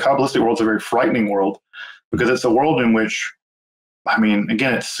actually, the Kabbalistic world's a very frightening world, because it's a world in which, again,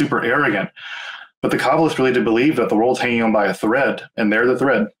 it's super arrogant. But the Kabbalists really did believe that the world's hanging on by a thread, and they're the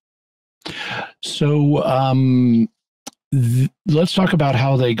thread. So let's talk about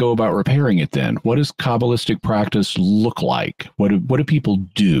how they go about repairing it then. What does Kabbalistic practice look like? What do people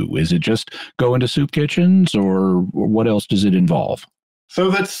do? Is it just go into soup kitchens, or what else does it involve? So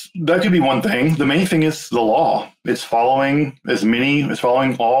that could be one thing. The main thing is the law. It's following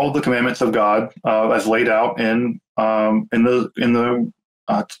all the commandments of God as laid out in the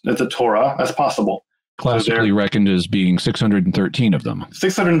Torah as possible. Classically reckoned as being 613 of them.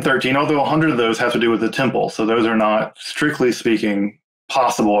 613, although 100 of those have to do with the temple. So those are not, strictly speaking,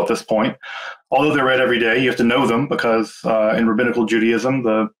 possible at this point. Although they're read every day, you have to know them, because in rabbinical Judaism,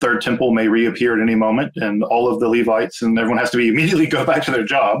 the third temple may reappear at any moment, and all of the Levites and everyone has to immediately go back to their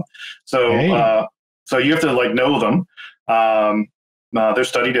job. So, so you have to know them. They're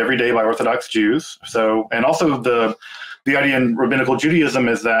studied every day by Orthodox Jews. So, and also the idea in rabbinical Judaism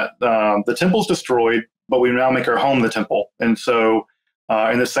is that the temple's destroyed, but we now make our home the temple. And so,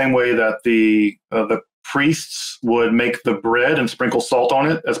 in the same way that the priests would make the bread and sprinkle salt on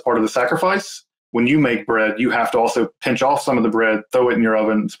it as part of the sacrifice, when you make bread, you have to also pinch off some of the bread, throw it in your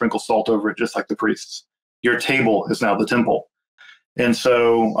oven, and sprinkle salt over it, just like the priests. Your table is now the temple. And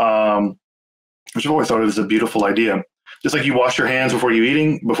so, which I've always thought is a beautiful idea. Just like you wash your hands before you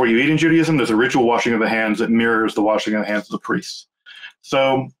eat in Judaism, there's a ritual washing of the hands that mirrors the washing of the hands of the priests.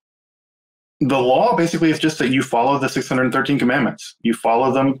 So the law basically is just that you follow the 613 commandments. You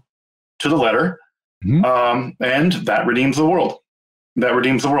follow them to the letter. And that redeems the world.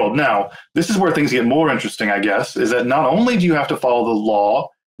 Now, this is where things get more interesting, I guess, is that not only do you have to follow the law,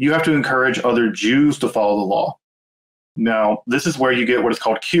 you have to encourage other Jews to follow the law. Now, this is where you get what is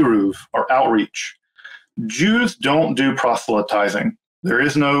called kiruv, or outreach. Jews don't do proselytizing.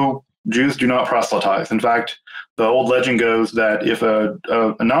 Jews do not proselytize. In fact, the old legend goes that if a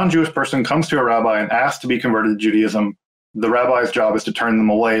non-Jewish person comes to a rabbi and asks to be converted to Judaism, the rabbi's job is to turn them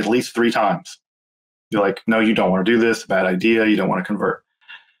away at least 3 times. You're like, no, you don't want to do this, bad idea, you don't want to convert.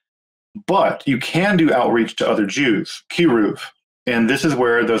 But you can do outreach to other Jews, kiruv. And this is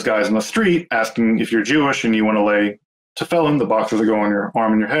where those guys on the street asking if you're Jewish and you want to lay tefillin, the boxes that go on your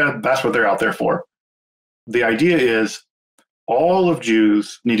arm and your head, that's what they're out there for. The idea is all of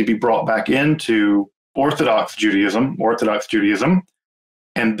Jews need to be brought back into Orthodox Judaism,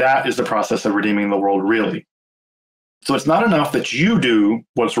 and that is the process of redeeming the world, really. So it's not enough that you do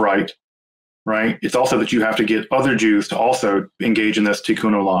what's right? It's also that you have to get other Jews to also engage in this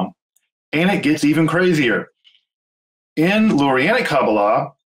tikkun olam. And it gets even crazier. In Lurianic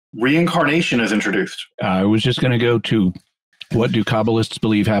Kabbalah, reincarnation is introduced. I was just going to go to, what do Kabbalists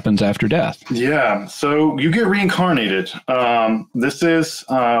believe happens after death? Yeah, so you get reincarnated. This is,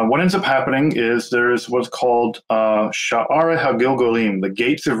 what ends up happening is there's what's called Sha'are HaGilgolim, the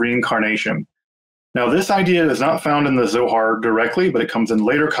gates of reincarnation. Now, this idea is not found in the Zohar directly, but it comes in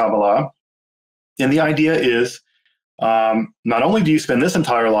later Kabbalah. And the idea is, not only do you spend this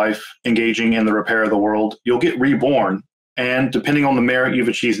entire life engaging in the repair of the world, you'll get reborn. And depending on the merit you've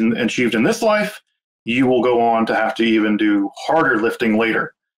achieved in this life, you will go on to have to even do harder lifting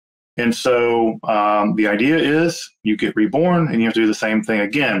later. And so the idea is you get reborn and you have to do the same thing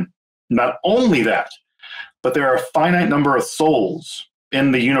again. Not only that, but there are a finite number of souls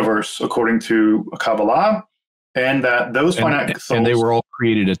in the universe, according to Kabbalah, and that those finite souls... And they were all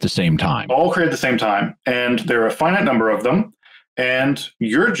created at the same time. All created at the same time. And there are a finite number of them. And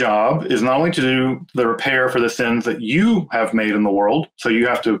your job is not only to do the repair for the sins that you have made in the world, so you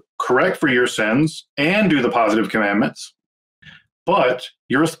have to correct for your sins and do the positive commandments, but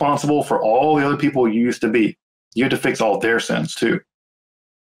you're responsible for all the other people you used to be. You have to fix all their sins too.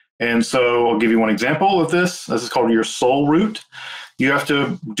 And so I'll give you one example of this. This is called your soul root. You have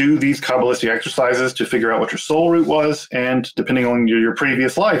to do these Kabbalistic exercises to figure out what your soul root was. And depending on your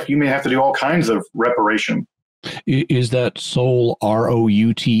previous life, you may have to do all kinds of reparation. Is that soul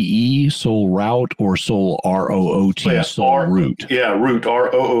R-O-U-T-E, soul route, or soul R-O-O-T, yeah, soul root? Yeah, root,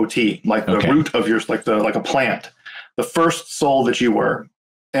 R-O-O-T, like the root of yours, like a plant. The first soul that you were.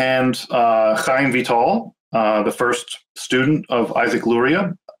 And Chaim Vital, the first student of Isaac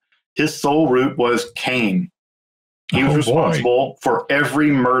Luria, his soul root was Cain. He was responsible for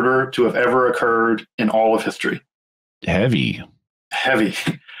every murder to have ever occurred in all of history. Heavy,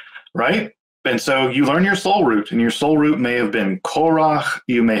 right? And so you learn your soul root, and your soul root may have been Korach,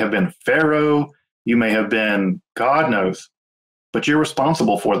 you may have been Pharaoh, you may have been God knows, but you're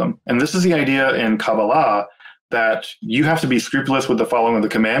responsible for them. And this is the idea in Kabbalah, that you have to be scrupulous with the following of the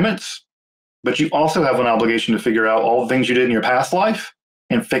commandments, but you also have an obligation to figure out all the things you did in your past life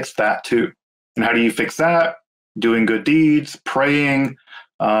and fix that too. And how do you fix that? Doing good deeds, praying.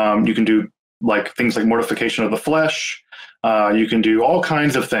 You can do things like mortification of the flesh. You can do all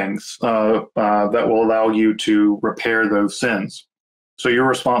kinds of things that will allow you to repair those sins. So you're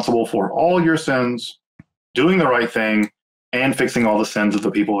responsible for all your sins, doing the right thing, and fixing all the sins of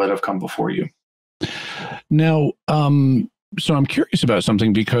the people that have come before you. Now, so I'm curious about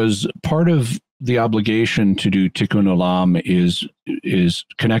something, because part of the obligation to do tikkun olam is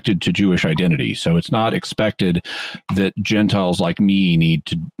connected to Jewish identity. So it's not expected that Gentiles like me need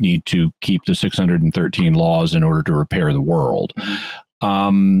to keep the 613 laws in order to repair the world.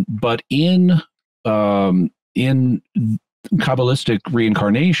 But in Kabbalistic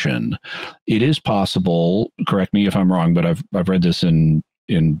reincarnation, it is possible, correct me if I'm wrong, but I've read this in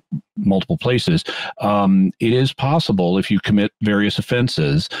multiple places. It is possible, if you commit various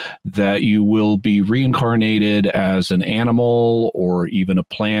offenses, that you will be reincarnated as an animal or even a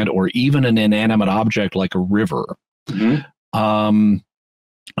plant or even an inanimate object like a river. But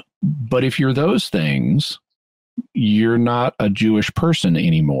if you're those things, you're not a Jewish person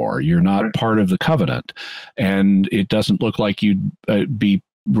anymore. You're not part of the covenant. And it doesn't look like you'd be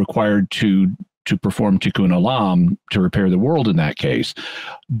required to perform tikkun olam to repair the world in that case.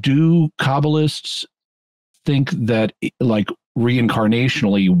 Do Kabbalists think that, like,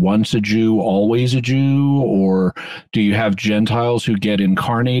 reincarnationally, once a Jew, always a Jew? Or do you have Gentiles who get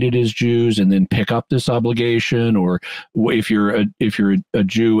incarnated as Jews and then pick up this obligation? Or if you're a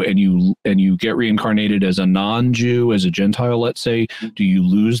Jew and you get reincarnated as a non-Jew, as a Gentile, let's say, do you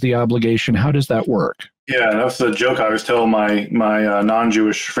lose the obligation? How does that work? Yeah, that's the joke I always tell my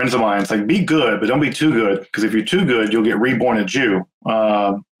non-Jewish friends of mine. It's like, be good, but don't be too good, because if you're too good, you'll get reborn a Jew.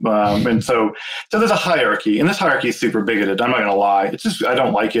 And so there's a hierarchy, and this hierarchy is super bigoted. I'm not going to lie. It's just, I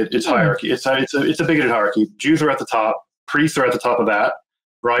don't like it. It's hierarchy. It's a bigoted hierarchy. Jews are at the top. Priests are at the top of that,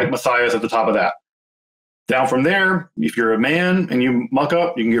 right? Messiah is at the top of that. Down from there, if you're a man and you muck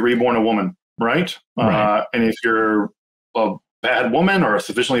up, you can get reborn a woman, right? And if you're a bad woman or a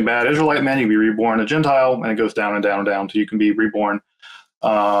sufficiently bad Israelite man, you can be reborn a Gentile, and it goes down and down and down until you can be reborn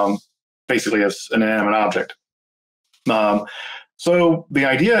basically as an inanimate object. So the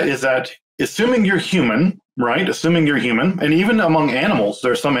idea is that, assuming you're human, right? Assuming you're human, and even among animals,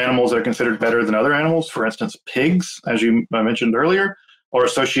 there are some animals that are considered better than other animals. For instance, pigs, as you mentioned earlier, are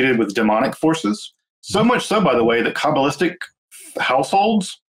associated with demonic forces. So much so, by the way, that Kabbalistic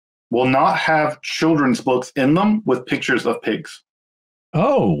households will not have children's books in them with pictures of pigs.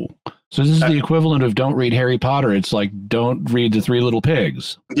 Oh, so this is the equivalent of don't read Harry Potter. It's like, don't read the Three Little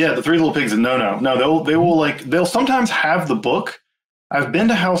Pigs. Yeah, the Three Little Pigs. No. They'll sometimes have the book. I've been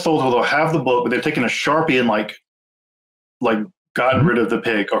to households where they'll have the book, but they've taken a Sharpie and like gotten rid of the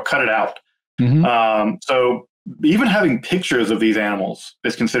pig or cut it out. So even having pictures of these animals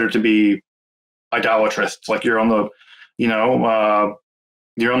is considered to be idolatrous. It's like you're on the,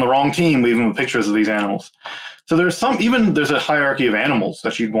 you're on the wrong team leaving with pictures of these animals. So there's a hierarchy of animals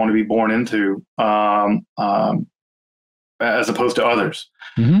that you'd want to be born into, as opposed to others.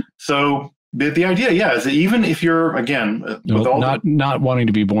 Mm-hmm. So the idea, is that even if you're, again, not wanting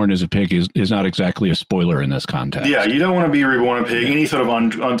to be born as a pig is not exactly a spoiler in this context. Yeah, you don't want to be reborn a pig, any sort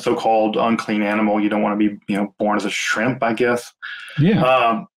of so-called unclean animal. You don't want to be, born as a shrimp, I guess.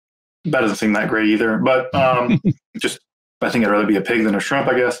 Yeah. That doesn't seem that great either. But I think I'd rather be a pig than a shrimp,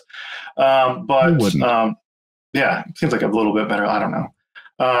 I guess. Yeah, it seems like a little bit better. I don't know.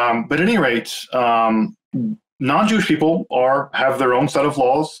 But at any rate, non-Jewish people have their own set of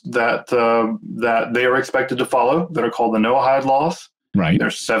laws that they are expected to follow that are called the Noahide laws. Right.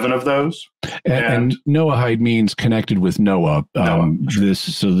 There's 7 of those. And Noahide means connected with Noah.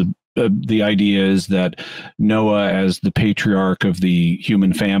 The idea is that Noah, as the patriarch of the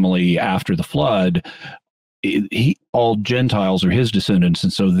human family after the flood, all Gentiles are his descendants,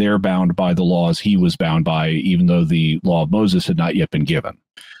 and so they're bound by the laws he was bound by, even though the law of Moses had not yet been given.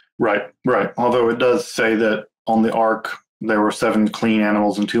 Right. Although it does say that on the ark there were 7 clean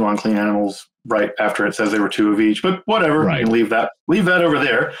animals and 2 unclean animals right after it says there were 2 of each. But whatever, right. You can leave that over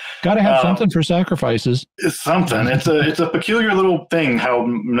there. Got to have something for sacrifices. It's something. It's a peculiar little thing how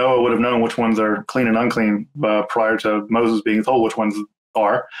Noah would have known which ones are clean and unclean prior to Moses being told which ones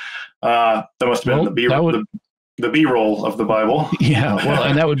are. That must have been the B-roll of the Bible. Yeah, well,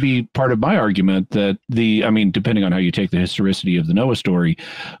 and that would be part of my argument that depending on how you take the historicity of the Noah story,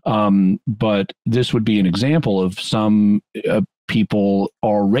 but this would be an example of some people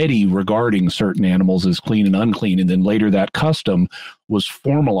already regarding certain animals as clean and unclean, and then later that custom was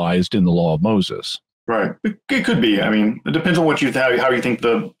formalized in the law of Moses. Right. It could be. It depends on how you think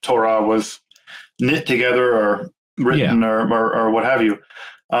the Torah was knit together or written or what have you.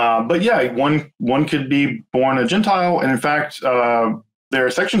 But yeah, one could be born a Gentile, and in fact, there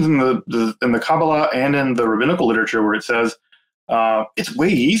are sections in the Kabbalah and in the rabbinical literature where it says it's way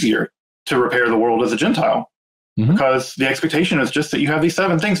easier to repair the world as a Gentile, because the expectation is just that you have these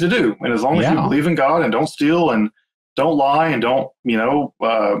 7 things to do, and as long as you believe in God and don't steal and don't lie and don't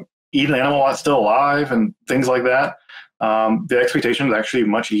eat an animal that's still alive and things like that, the expectation is actually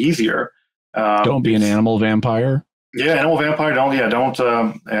much easier. Don't be an animal vampire. Yeah, animal vampire. Don't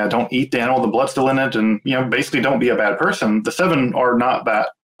eat the animal. The blood's still in it, and basically don't be a bad person. The 7 are not that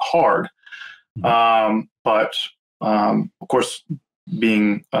hard, but of course,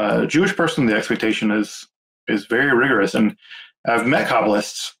 being a Jewish person, the expectation is very rigorous. And I've met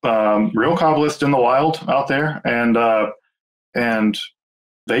Kabbalists, real Kabbalists in the wild out there, and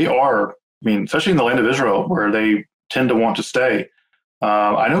they are. Especially in the land of Israel, where they tend to want to stay.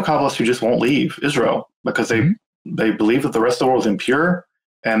 I know Kabbalists who just won't leave Israel because they believe that the rest of the world is impure,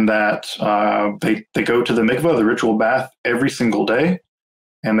 and that they go to the mikveh, the ritual bath, every single day,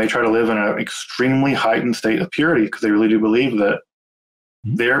 and they try to live in an extremely heightened state of purity because they really do believe that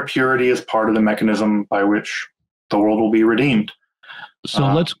their purity is part of the mechanism by which the world will be redeemed. So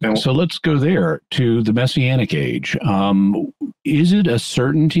let's go there to the Messianic age. Is it a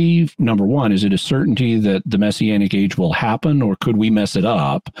certainty? Number one, is it a certainty that the Messianic age will happen, or could we mess it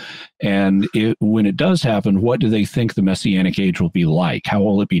up? And when it does happen, what do they think the Messianic age will be like? How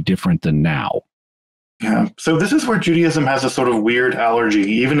will it be different than now? Yeah. So this is where Judaism has a sort of weird allergy,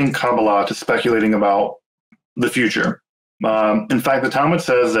 even in Kabbalah, to speculating about the future. In fact, the Talmud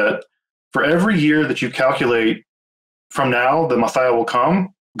says that for every year that you calculate from now, the Messiah will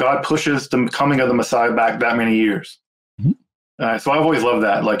come, God pushes the coming of the Messiah back that many years. So I've always loved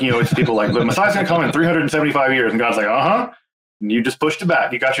that. It's people like, the Messiah's going to come in 375 years. And God's like, and you just pushed it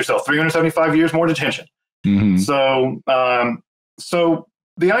back. You got yourself 375 years more detention. So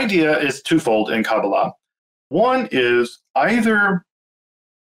the idea is twofold in Kabbalah. One is either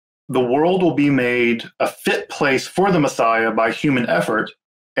the world will be made a fit place for the Messiah by human effort,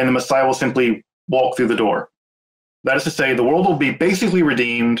 and the Messiah will simply walk through the door. That is to say, the world will be basically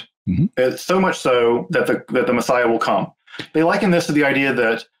redeemed, so much so that the Messiah will come. They liken this to the idea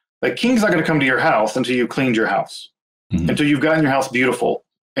that the king's not going to come to your house until you've cleaned your house, until you've gotten your house beautiful.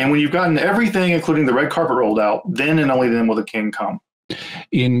 And when you've gotten everything, including the red carpet, rolled out, then and only then will the king come.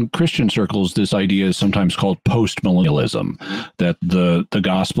 In Christian circles, this idea is sometimes called post-millennialism, that the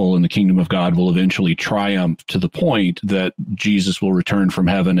gospel and the kingdom of God will eventually triumph to the point that Jesus will return from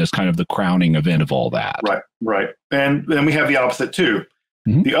heaven as kind of the crowning event of all that. Right. And then we have the opposite too.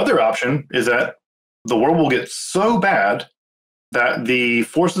 The other option is that the world will get so bad that the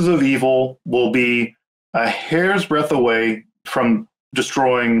forces of evil will be a hair's breadth away from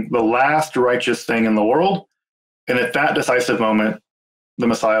destroying the last righteous thing in the world. And at that decisive moment, the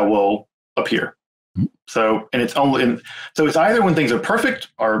Messiah will appear. So, and it's only, so it's either when things are perfect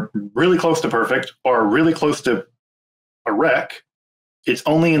or really close to perfect or really close to a wreck. It's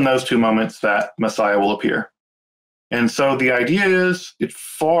only in those two moments that Messiah will appear. And so the idea is it's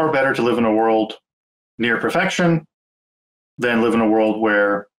far better to live in a world near perfection than live in a world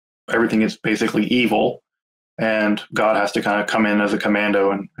where everything is basically evil and God has to kind of come in as a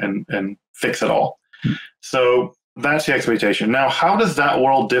commando and fix it all. So that's the expectation. Now, how does that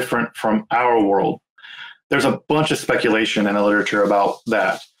world different from our world? There's a bunch of speculation in the literature about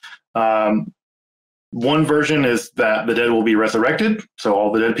that. One version is that the dead will be resurrected. So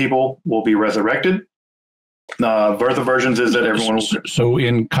all the dead people will be resurrected. Further versions is that everyone will... So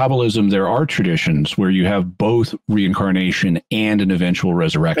in Kabbalism, there are traditions where you have both reincarnation and an eventual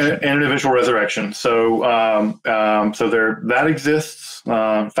resurrection. And an eventual resurrection. So that exists.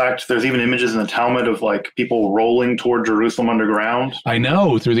 In fact, there's even images in the Talmud of like people rolling toward Jerusalem underground. I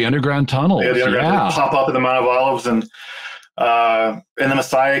know, through the underground tunnels. Yeah, the underground, they pop up in the Mount of Olives, and the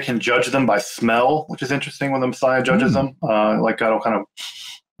Messiah can judge them by smell, which is interesting when the Messiah judges them. Like God will kind of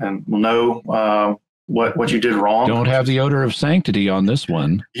and will know what you did wrong. Don't have the odor of sanctity on this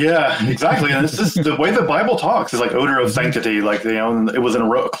one. Yeah, exactly. And this is the way the Bible talks is like odor of sanctity. Like, you know, it was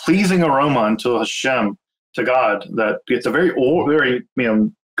a pleasing aroma unto Hashem, to God, that it's a very, you know,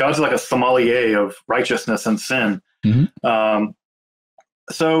 God's like a sommelier of righteousness and sin.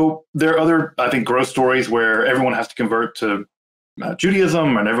 So there are other, I think, gross stories where everyone has to convert to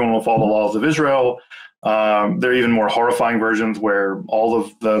Judaism and everyone will follow the laws of Israel. There are even more horrifying versions where all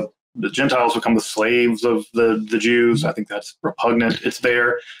of the Gentiles become the slaves of the Jews. I think that's repugnant. It's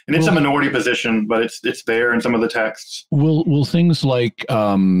there, and it's a minority position, but it's there in some of the texts. Will things like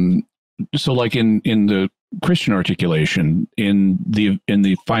so like in the Christian articulation, in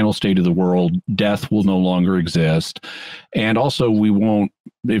the final state of the world, death will no longer exist, and also we won't,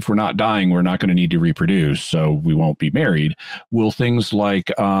 if we're not dying, we're not going to need to reproduce, so we won't be married. Will things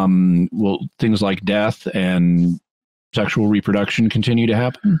like death and sexual reproduction continue to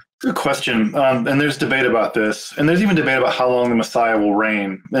happen? Good question. And there's debate about this. And there's even debate about how long the Messiah will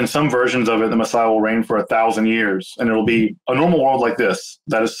reign. In some versions of it, the Messiah will reign for 1,000 years. And it'll be a normal world like this.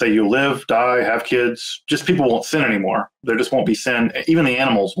 That is to say, you'll live, die, have kids. Just people won't sin anymore. There just won't be sin. Even the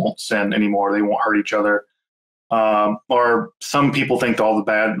animals won't sin anymore. They won't hurt each other. Or some people think all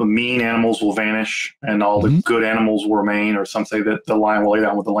the mean animals will vanish and all the good animals will remain. Or some say that the lion will lay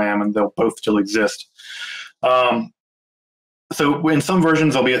down with the lamb and they'll both still exist. So in some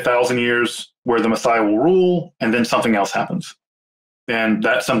versions, there'll be 1,000 years where the Messiah will rule, and then something else happens. And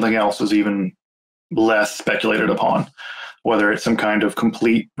that something else is even less speculated upon, whether it's some kind of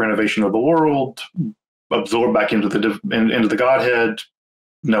complete renovation of the world, absorbed back into the Godhead.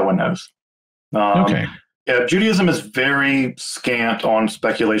 No one knows. Okay. Yeah, Judaism is very scant on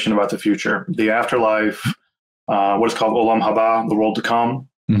speculation about the future, the afterlife, what is called Olam Haba, the world to come.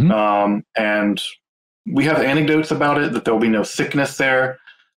 And we have anecdotes about it, that there'll be no sickness there.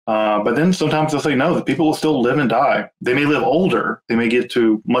 But then sometimes they'll say, no, the people will still live and die. They may live older. They may get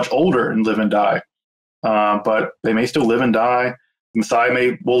to much older and live and die. But they may still live and die. The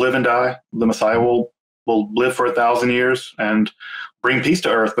Messiah will live and die. The Messiah will live for 1,000 years and bring peace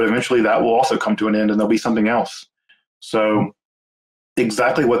to earth. But eventually that will also come to an end and there'll be something else. So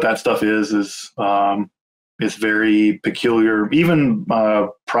exactly what that stuff is very peculiar. Even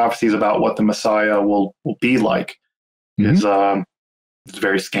prophecies about what the Messiah will be like is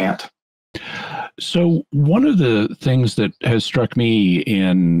very scant. So one of the things that has struck me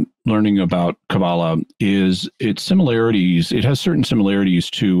in learning about Kabbalah is its similarities. It has certain similarities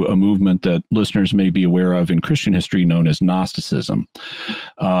to a movement that listeners may be aware of in Christian history known as Gnosticism.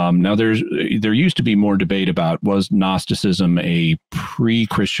 Now, there used to be more debate about, was Gnosticism a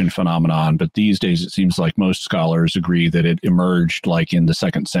pre-Christian phenomenon, but these days it seems like most scholars agree that it emerged like in the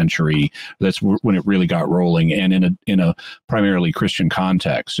 2nd century. That's when it really got rolling, and in a primarily Christian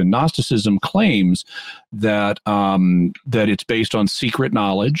context. And Gnosticism claims that that it's based on secret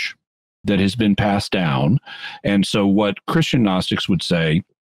knowledge that has been passed down. And so what Christian Gnostics would say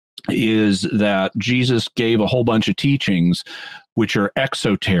is that Jesus gave a whole bunch of teachings which are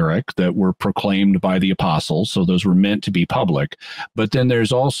exoteric, that were proclaimed by the apostles. So those were meant to be public. But then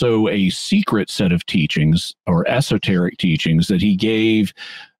there's also a secret set of teachings, or esoteric teachings, that he gave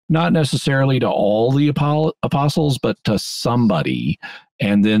not necessarily to all the apostles, but to somebody.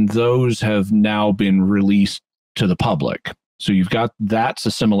 And then those have now been released to the public. So you've got, that's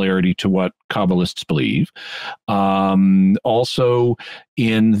a similarity to what Kabbalists believe. Also,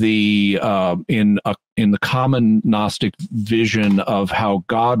 in the common Gnostic vision of how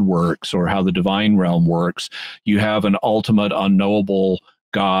God works, or how the divine realm works, you have an ultimate unknowable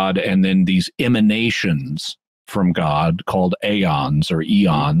God and then these emanations from God called aeons or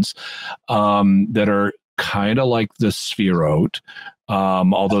eons that are kind of like the spherote,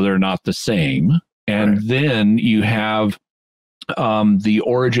 although they're not the same. And then you have the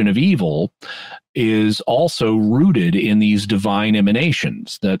origin of evil is also rooted in these divine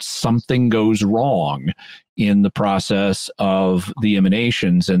emanations, that something goes wrong in the process of the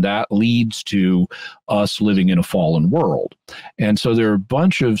emanations, and that leads to us living in a fallen world. And so there are a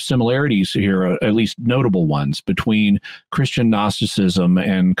bunch of similarities here, at least notable ones, between Christian Gnosticism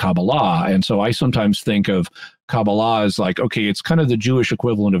and Kabbalah. And so I sometimes think of Kabbalah as like, okay, it's kind of the Jewish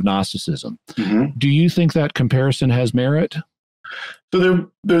equivalent of Gnosticism. Do you think that comparison has merit?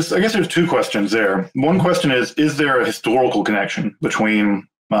 So there's, I guess there's two questions there. One question is there a historical connection between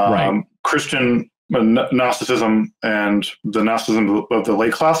Christian Gnosticism and the Gnosticism of the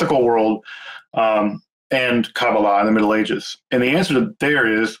late classical world and Kabbalah in the Middle Ages? And the answer to there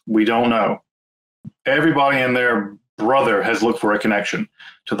is we don't know. Everybody and their brother has looked for a connection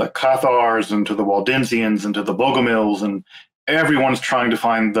to the Cathars and to the Waldensians and to the Bogomils, and everyone's trying to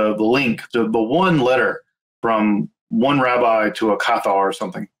find the link, the one letter from one rabbi to a Cathar or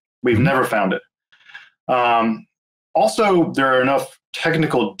something. We've never found it. Also, there are enough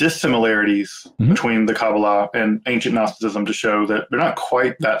technical dissimilarities between the Kabbalah and ancient Gnosticism to show that they're not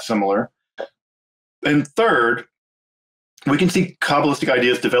quite that similar. And third, we can see Kabbalistic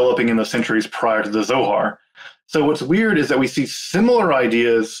ideas developing in the centuries prior to the Zohar. So what's weird is that we see similar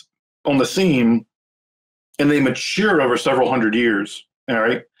ideas on the scene, and they mature over several hundred years. All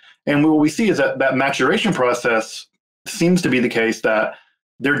right. And what we see is that maturation process seems to be the case that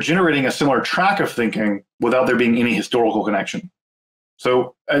they're generating a similar track of thinking without there being any historical connection.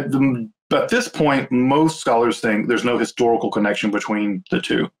 So at this point, most scholars think there's no historical connection between the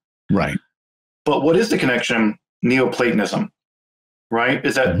two. Right. But what is the connection? Neoplatonism, right?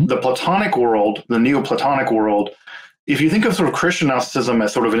 Is that the Platonic world, the Neoplatonic world, if you think of sort of Christian Gnosticism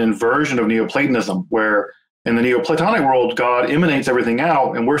as sort of an inversion of Neoplatonism, where in the Neoplatonic world, God emanates everything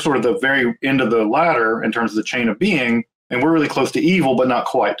out, and we're sort of the very end of the ladder in terms of the chain of being, and we're really close to evil, but not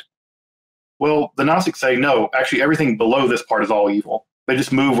quite. Well, the Gnostics say, no, actually everything below this part is all evil. They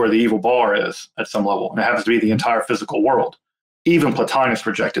just move where the evil bar is at some level, and it happens to be the entire physical world. Even Plotinus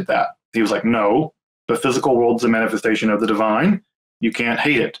rejected that. He was like, no, the physical world's a manifestation of the divine. You can't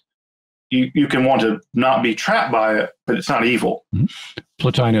hate it. You can want to not be trapped by it, but it's not evil.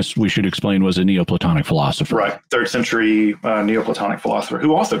 Plotinus, we should explain, was a Neoplatonic philosopher. Right. 3rd century Neoplatonic philosopher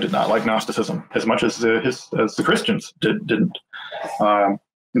who also did not like Gnosticism as much as the Christians didn't. At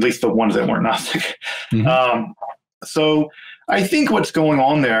least the ones that weren't Gnostic. So I think what's going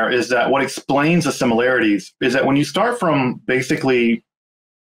on there is that what explains the similarities is that when you start from basically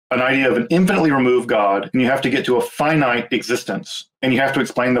an idea of an infinitely removed God, and you have to get to a finite existence, and you have to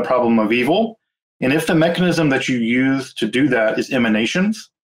explain the problem of evil. And if the mechanism that you use to do that is emanations,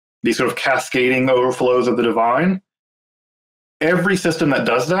 these sort of cascading overflows of the divine, every system that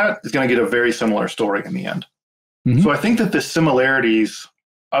does that is going to get a very similar story in the end. So I think that the similarities,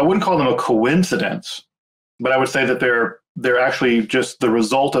 I wouldn't call them a coincidence, but I would say that they're actually just the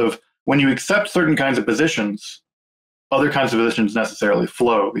result of when you accept certain kinds of positions, other kinds of positions necessarily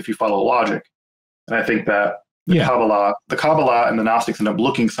flow if you follow logic. And I think that the Kabbalah and the Gnostics end up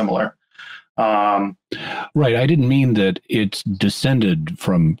looking similar. Right. I didn't mean that it's descended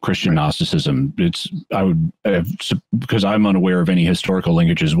from Christian Gnosticism. Because I'm unaware of any historical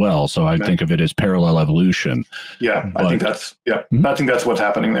linkage as well. So I think of it as parallel evolution. Yeah, I think that's what's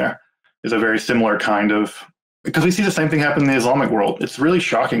happening there. Is a very similar kind of, because we see the same thing happen in the Islamic world. It's really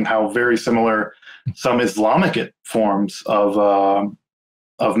shocking how very similar some Islamic forms of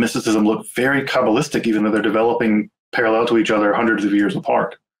mysticism look very Kabbalistic, even though they're developing parallel to each other hundreds of years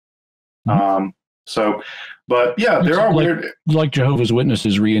apart. But yeah, there are weird, like Jehovah's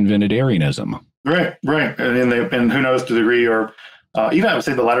Witnesses reinvented Arianism. Right. And who knows to the degree, or even I would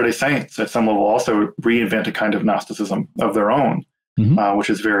say the Latter-day Saints at some level also reinvent a kind of Gnosticism of their own. Which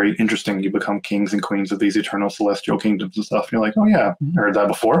is very interesting. You become kings and queens of these eternal celestial kingdoms and stuff. And you're like, oh yeah, I heard that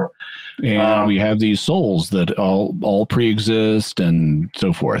before. And we have these souls that all pre-exist and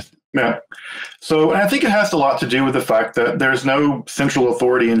so forth. Yeah. So, and I think it has a lot to do with the fact that there's no central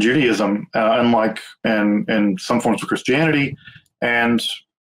authority in Judaism, unlike in some forms of Christianity. And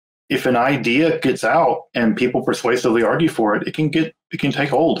if an idea gets out and people persuasively argue for it, it can take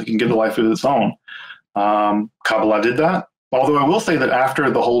hold. It can get a life of its own. Kabbalah did that. Although I will say that after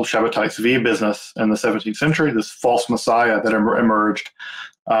the whole Shabbatai Tzvi business in the 17th century, this false messiah that emerged,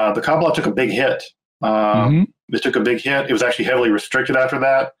 the Kabbalah took a big hit. It took a big hit. It was actually heavily restricted after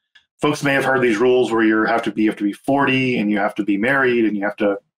that. folks may have heard these rules where you have to be 40 and you have to be married and you have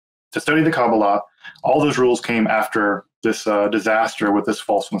to study the Kabbalah. All those rules came after this disaster with this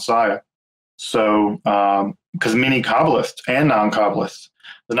false Messiah. So, because many Kabbalists and non-Kabbalists,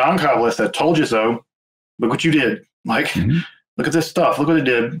 the non-Kabbalists that told you so, look what you did. Like, look at this stuff. Look what it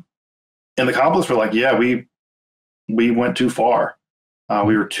did. And the Kabbalists were like, yeah, we went too far.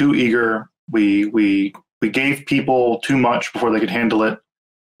 We were too eager. We gave people too much before they could handle it.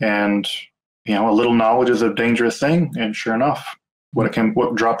 And, you know, a little knowledge is a dangerous thing. And sure enough, what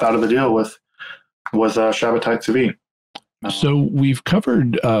dropped out of the deal was Shabbatai Tzvi. So we've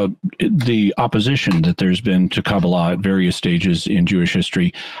covered the opposition that there's been to Kabbalah at various stages in Jewish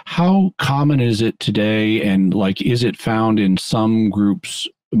history. How common is it today? And like, is it found in some groups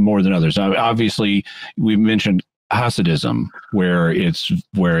more than others? Obviously, we mentioned Hasidism, where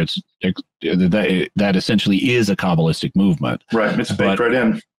that essentially is a Kabbalistic movement. Right, it's baked right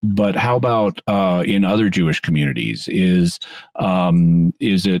in. But how about in other Jewish communities? Is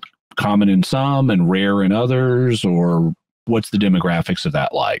it common in some and rare in others, or what's the demographics of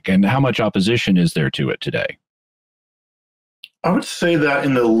that like? And how much opposition is there to it today? I would say that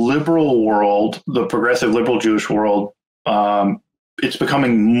in the liberal world, the progressive liberal Jewish world, it's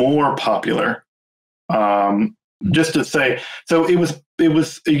becoming more popular. Just to say, so it was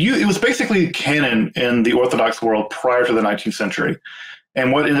basically canon in the Orthodox world prior to the 19th century.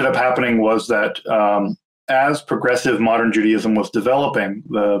 And what ended up happening was that as progressive modern Judaism was developing,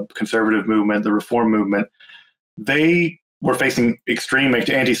 the conservative movement, the Reform movement, they were facing extreme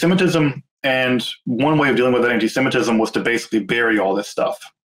anti-Semitism. And one way of dealing with that anti-Semitism was to basically bury all this stuff.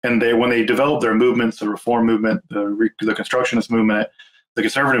 And when they developed their movements, the Reform movement, the Constructionist movement, the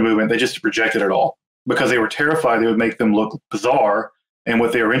Conservative movement, they just rejected it all because they were terrified they would make them look bizarre. And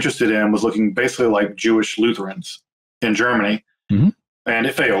what they were interested in was looking basically like Jewish Lutherans in Germany. Mm-hmm. And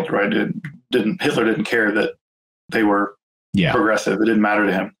it failed, right? Hitler didn't care that they were progressive. It didn't matter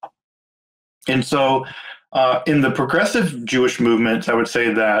to him. And so in the progressive Jewish movement, I would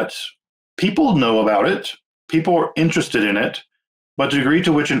say that people know about it. People are interested in it. But the degree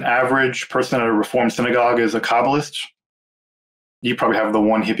to which an average person at a Reformed synagogue is a Kabbalist, you probably have the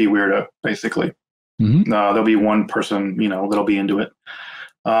one hippie weirdo, basically. Mm-hmm. There'll be one person, that'll be into it.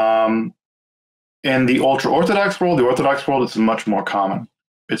 In the ultra-Orthodox world, it's much more common.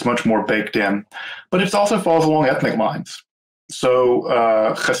 It's much more baked in. But it also falls along ethnic lines. So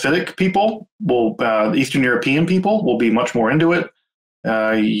Hasidic people, Eastern European people will be much more into it.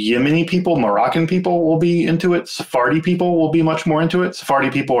 Yemeni people, Moroccan people will be into it. Sephardi people will be much more into it.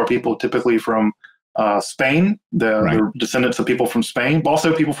 Sephardi people are people typically from Spain, the descendants of people from Spain, but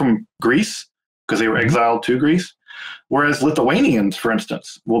also people from Greece, because they were exiled to Greece. Whereas Lithuanians, for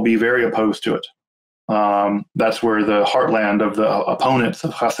instance, will be very opposed to it. That's where the heartland of the opponents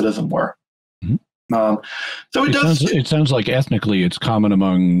of Hasidism were. Mm-hmm. So it sounds like ethnically it's common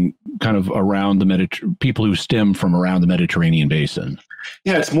among kind of around the people who stem from around the Mediterranean basin.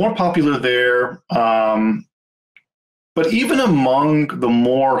 Yeah, it's more popular there. But even among the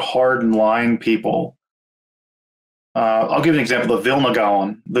more hard-line people, I'll give you an example. The Vilna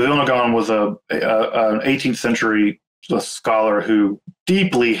Gaon. The Vilna Gaon was an 18th century scholar who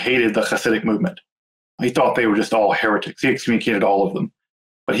deeply hated the Hasidic movement. He thought they were just all heretics. He excommunicated all of them.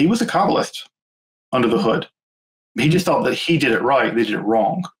 But he was a Kabbalist under the hood. He just thought that he did it right, they did it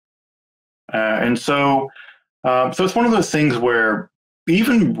wrong. And so it's one of those things where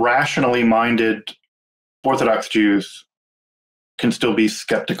even rationally minded Orthodox Jews can still be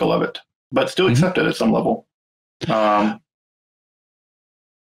skeptical of it, but still accept it at some level.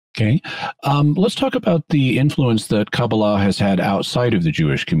 Okay. Let's talk about the influence that Kabbalah has had outside of the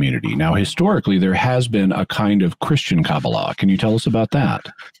Jewish community. Now, historically, there has been a kind of Christian Kabbalah. Can you tell us about that?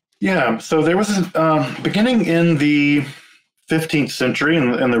 Yeah. So there was beginning in the 15th century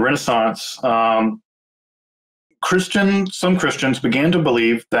in the Renaissance, some Christians began to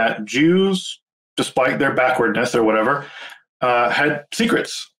believe that Jews, despite their backwardness or whatever, had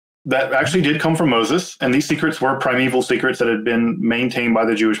secrets that actually did come from Moses, and these secrets were primeval secrets that had been maintained by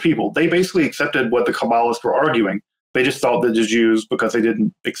the Jewish people. They basically accepted what the Kabbalists were arguing. They just thought that the Jews, because they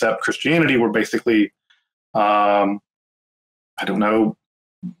didn't accept Christianity, were basically, blindly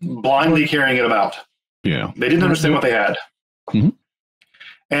carrying it about. Yeah, they didn't understand what they had. Mm-hmm.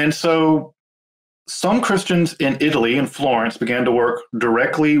 And so some Christians in Italy, in Florence, began to work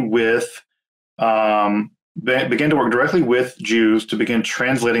directly with Jews to begin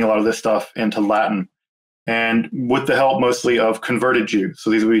translating a lot of this stuff into Latin, and with the help mostly of converted Jews. So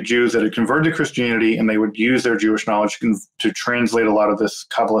these would be Jews that had converted to Christianity, and they would use their Jewish knowledge to translate a lot of this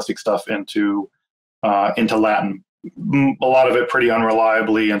Kabbalistic stuff into Latin. a lot of it pretty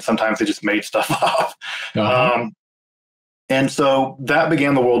unreliably, and sometimes they just made stuff up. And so that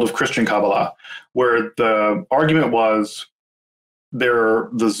began the world of Christian Kabbalah, where the argument was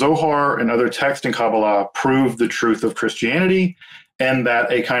the Zohar and other texts in Kabbalah prove the truth of Christianity, and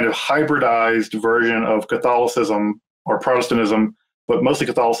that a kind of hybridized version of Catholicism or Protestantism, but mostly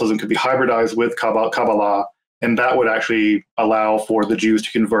Catholicism, could be hybridized with Kabbalah, and that would actually allow for the Jews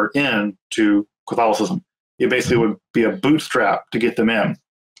to convert in to Catholicism. It basically would be a bootstrap to get them in.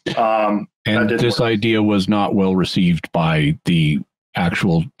 And this idea was not well received by the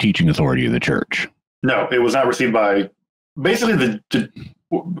actual teaching authority of the church. No, it was not received by, basically the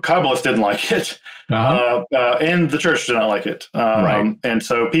Kabbalists didn't like it, and the church did not like it. Right. And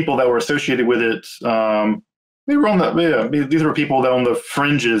so people that were associated with it, they were on these were people that were on the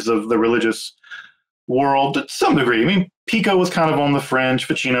fringes of the religious world to some degree. I mean, Pico was kind of on the fringe,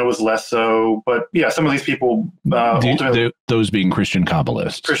 Ficino was less so, but yeah, some of these people, those being Christian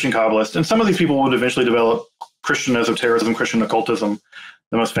Kabbalists. And some of these people would eventually develop Christian esotericism, Christian occultism.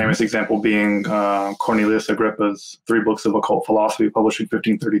 The most famous example being Cornelius Agrippa's 3 books of occult philosophy, published in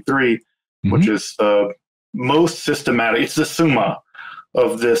 1533, which is the most systematic. It's the summa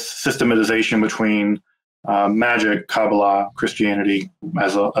of this systematization between magic, Kabbalah, Christianity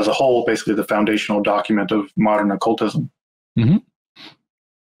as a whole, basically the foundational document of modern occultism.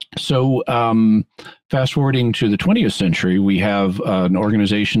 So fast forwarding to the 20th century, we have an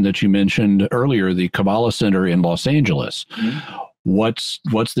organization that you mentioned earlier, the Kabbalah Center in Los Angeles. What's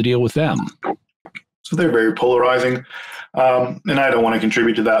the deal with them? So they're very polarizing. And I don't want to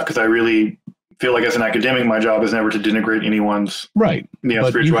contribute to that because I really feel like as an academic, my job is never to denigrate anyone's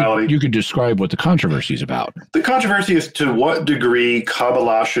spirituality. You could describe what the controversy is about. The controversy is to what degree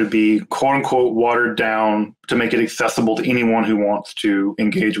Kabbalah should be, quote unquote, watered down to make it accessible to anyone who wants to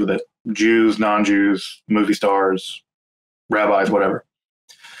engage with it. Jews, non-Jews, movie stars, rabbis, whatever.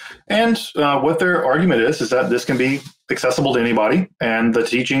 And what their argument is that this can be accessible to anybody, and the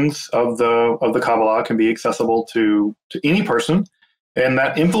teachings of the Kabbalah can be accessible to any person, and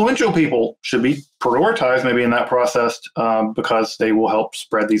that influential people should be prioritized maybe in that process because they will help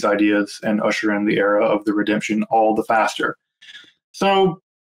spread these ideas and usher in the era of the redemption all the faster. So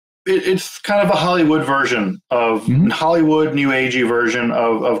it's kind of a Hollywood version of Hollywood New Agey version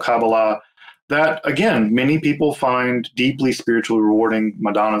of Kabbalah that, again, many people find deeply spiritually rewarding.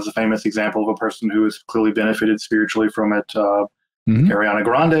 Madonna is a famous example of a person who has clearly benefited spiritually from it. Ariana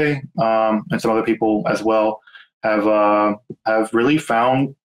Grande and some other people as well have really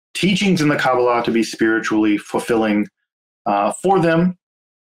found teachings in the Kabbalah to be spiritually fulfilling for them.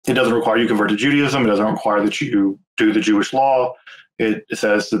 It doesn't require you convert to Judaism. It doesn't require that you do the Jewish law. It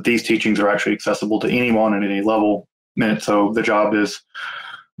says that these teachings are actually accessible to anyone at any level. And so the job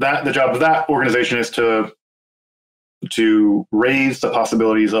of that organization is to raise the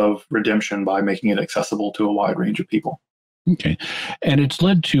possibilities of redemption by making it accessible to a wide range of people. Okay. And it's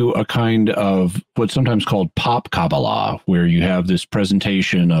led to a kind of what's sometimes called pop Kabbalah, where you have this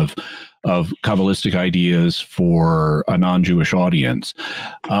presentation of Kabbalistic ideas for a non-Jewish audience.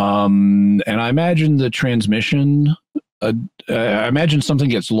 And I imagine the transmission, I imagine something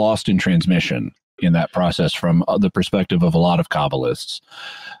gets lost in transmission in that process from the perspective of a lot of Kabbalists.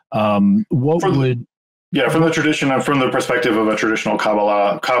 From the tradition and from the perspective of a traditional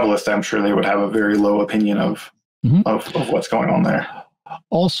Kabbalist, I'm sure they would have a very low opinion of what's going on there.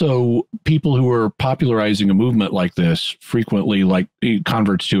 Also, people who are popularizing a movement like this frequently, like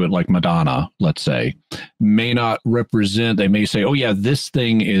converts to it, like Madonna, let's say, may not represent, they may say, oh yeah, this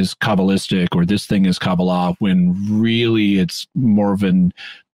thing is Kabbalistic or this thing is Kabbalah, when really it's more of an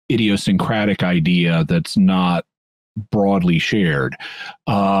idiosyncratic idea that's not broadly shared.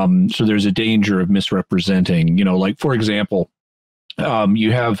 So there's a danger of misrepresenting, like, for example,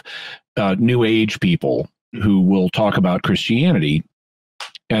 you have New Age people who will talk about Christianity,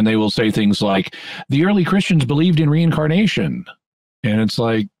 and they will say things like, the early Christians believed in reincarnation. And it's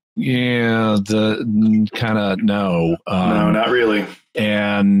like, yeah, no, not really.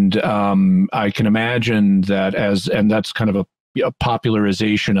 And I can imagine that and that's kind of a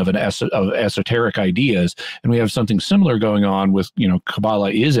popularization of esoteric ideas, and we have something similar going on with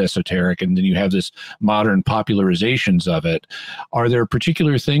Kabbalah is esoteric, and then you have this modern popularizations of it. Are there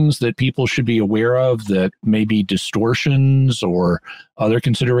particular things that people should be aware of that may be distortions or other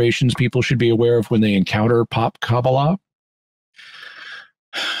considerations people should be aware of when they encounter pop Kabbalah?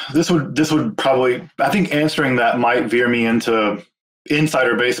 This would probably, I think answering that might veer me into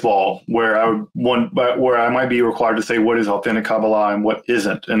insider baseball, where I might be required to say what is authentic Kabbalah and what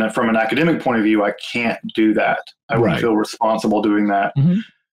isn't. And from an academic point of view, I can't do that. I would feel responsible doing that.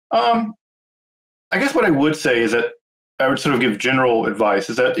 I guess what I would say is that I would sort of give general advice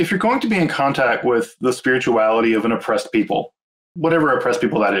is that if you're going to be in contact with the spirituality of an oppressed people, whatever oppressed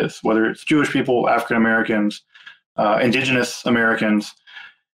people that is, whether it's Jewish people, African Americans, indigenous Americans,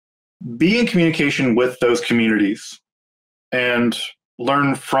 be in communication with those communities and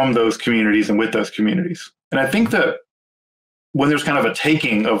learn from those communities and with those communities. And I think that when there's kind of a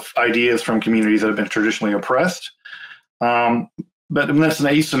taking of ideas from communities that have been traditionally oppressed, but when that's an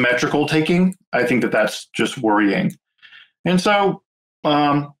asymmetrical taking, I think that that's just worrying. And so,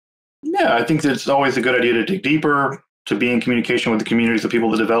 I think that it's always a good idea to dig deeper, to be in communication with the communities of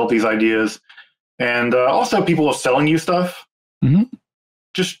people that develop these ideas, and also people selling you stuff. Mm-hmm.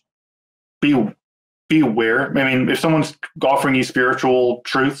 Just be aware. I mean, if someone's offering you spiritual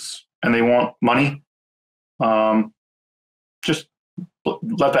truths and they want money, just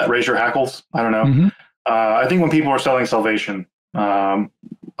let that raise your hackles. I don't know. Mm-hmm. I think when people are selling salvation, that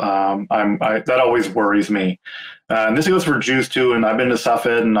always worries me. And this goes for Jews too. And I've been to Safed,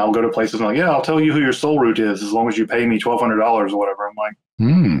 and I'll go to places and like, yeah, I'll tell you who your soul root is as long as you pay me $1,200 or whatever. I'm like,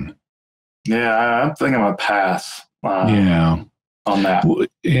 yeah, I think I'm gonna pass. On that.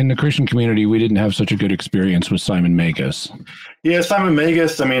 In the Christian community, we didn't have such a good experience with Simon Magus. Yeah, Simon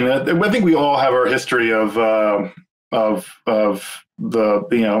Magus. I mean, I think we all have our history of the,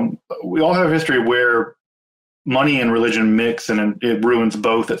 we all have a history where money and religion mix, and it ruins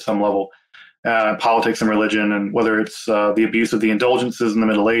both at some level. Politics and religion, and whether it's the abuse of the indulgences in the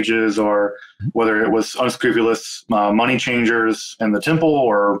Middle Ages, or whether it was unscrupulous money changers in the temple,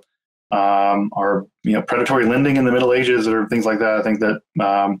 or predatory lending in the Middle Ages, or things like that. I think that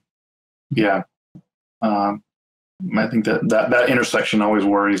I think that intersection always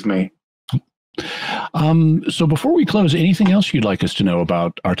worries me. So before we close, anything else you'd like us to know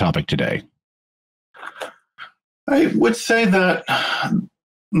about our topic today? I would say that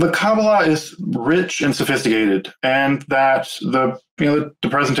the Kabbalah is rich and sophisticated, and that the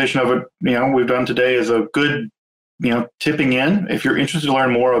presentation of it, we've done today is a good, tipping in. If you're interested to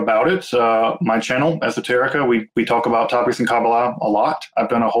learn more about it, my channel, Esoterica, we talk about topics in Kabbalah a lot. I've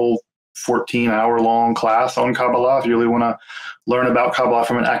done a whole 14-hour-long class on Kabbalah. If you really want to learn about Kabbalah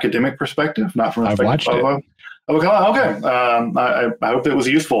from an academic perspective, not from a perspective of Kabbalah. Okay. I hope it was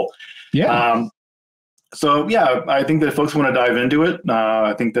useful. Yeah. I think that if folks want to dive into it,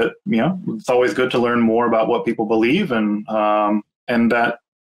 I think that, it's always good to learn more about what people believe, and that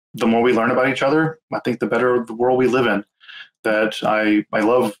the more we learn about each other, I think the better the world we live in. That I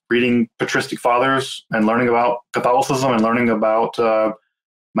love reading patristic fathers and learning about Catholicism and learning about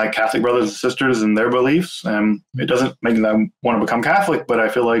my Catholic brothers and sisters and their beliefs. And it doesn't make them want to become Catholic, but I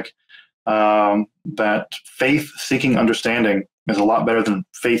feel like that faith-seeking understanding is a lot better than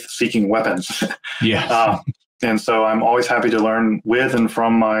faith-seeking weapons. Yeah. And so I'm always happy to learn with and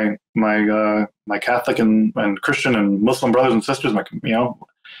from my Catholic and Christian and Muslim brothers and sisters, my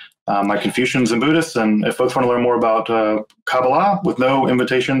Confucians and Buddhists. And if folks want to learn more about Kabbalah, with no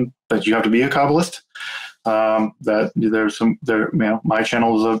invitation that you have to be a Kabbalist, my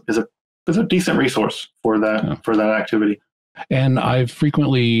channel is a decent resource for that activity. And I've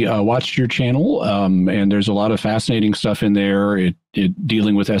frequently watched your channel, and there's a lot of fascinating stuff in there. It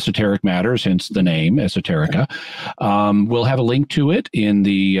dealing with esoteric matters, hence the name Esoterica. We'll have a link to it in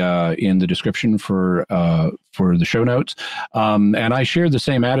the description for the show notes. And I share the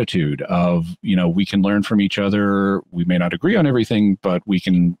same attitude of, we can learn from each other. We may not agree on everything, but we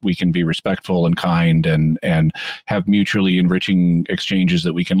can be respectful and kind, and have mutually enriching exchanges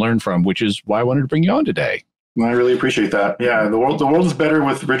that we can learn from, which is why I wanted to bring you on today. I really appreciate that. Yeah, the world is better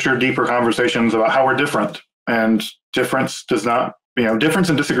with richer, deeper conversations about how we're different, and difference does not, difference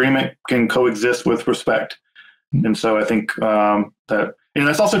and disagreement can coexist with respect. Mm-hmm. And so I think that,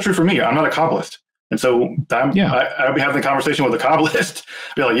 that's also true for me. I'm not a Kabbalist, and so I'd be having a conversation with a Kabbalist,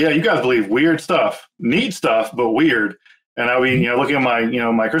 be like, yeah, you guys believe weird stuff, neat stuff, but weird. And I'd be, looking at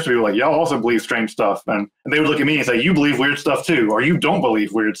my Christian people like, y'all also believe strange stuff, and they would look at me and say, you believe weird stuff too, or you don't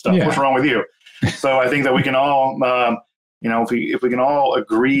believe weird stuff. Yeah. What's wrong with you? So I think that we can all, if we can all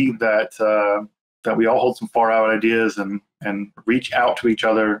agree that we all hold some far out ideas and reach out to each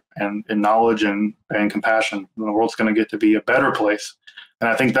other and in knowledge and compassion, then the world's going to get to be a better place. And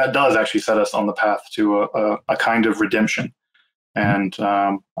I think that does actually set us on the path to a kind of redemption. And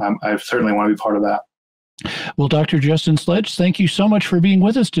I certainly want to be part of that. Well, Dr. Justin Sledge, thank you so much for being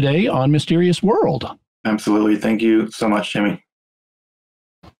with us today on Mysterious World. Absolutely. Thank you so much, Jimmy.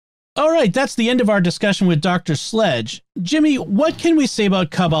 All right, that's the end of our discussion with Dr. Sledge. Jimmy, what can we say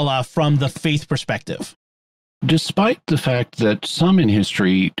about Kabbalah from the faith perspective? Despite the fact that some in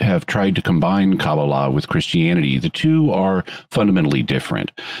history have tried to combine Kabbalah with Christianity, the two are fundamentally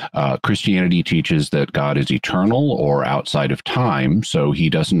different. Christianity teaches that God is eternal or outside of time, so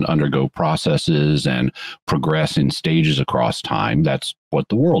he doesn't undergo processes and progress in stages across time. That's what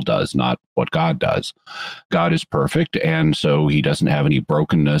the world does, not what God does. God is perfect, and so he doesn't have any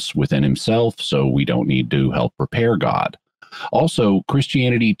brokenness within himself, so we don't need to help repair God. Also,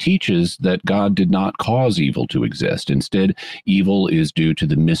 Christianity teaches that God did not cause evil to exist. Instead, evil is due to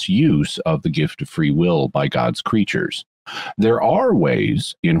the misuse of the gift of free will by God's creatures. There are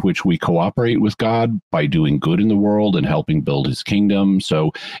ways in which we cooperate with God by doing good in the world and helping build his kingdom.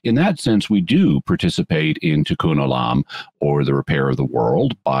 So in that sense, we do participate in tikkun olam, or the repair of the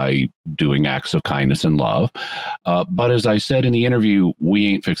world, by doing acts of kindness and love. But as I said in the interview, we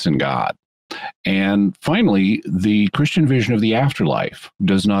ain't fixing God. And finally, the Christian vision of the afterlife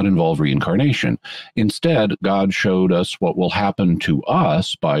does not involve reincarnation. Instead, God showed us what will happen to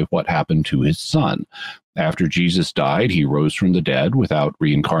us by what happened to his son. After Jesus died, he rose from the dead without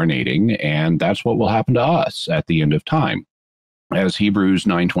reincarnating, and that's what will happen to us at the end of time. As Hebrews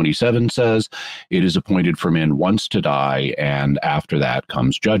 9:27 says, it is appointed for men once to die, and after that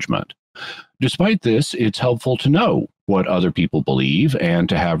comes judgment. Despite this, it's helpful to know what other people believe and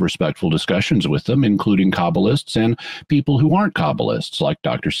to have respectful discussions with them, including Kabbalists and people who aren't Kabbalists, like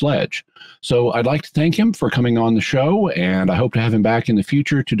Dr. Sledge. So I'd like to thank him for coming on the show, and I hope to have him back in the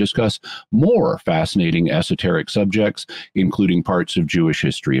future to discuss more fascinating esoteric subjects, including parts of Jewish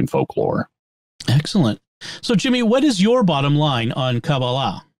history and folklore. Excellent. So, Jimmy, what is your bottom line on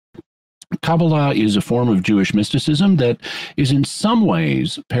Kabbalah? Kabbalah is a form of Jewish mysticism that is in some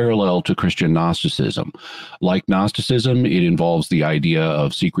ways parallel to Christian Gnosticism. Like Gnosticism, it involves the idea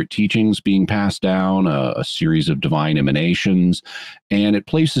of secret teachings being passed down, a series of divine emanations, and it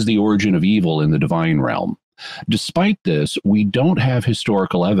places the origin of evil in the divine realm. Despite this, we don't have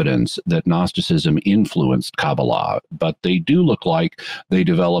historical evidence that Gnosticism influenced Kabbalah, but they do look like they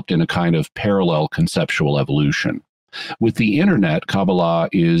developed in a kind of parallel conceptual evolution. With the internet, Kabbalah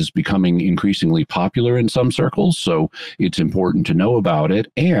is becoming increasingly popular in some circles, so it's important to know about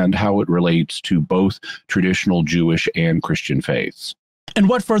it and how it relates to both traditional Jewish and Christian faiths. And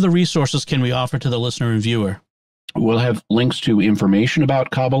what further resources can we offer to the listener and viewer? We'll have links to information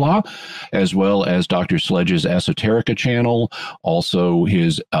about Kabbalah, as well as Dr. Sledge's Esoterica channel, also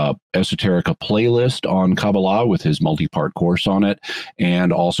his Esoterica playlist on Kabbalah with his multi-part course on it,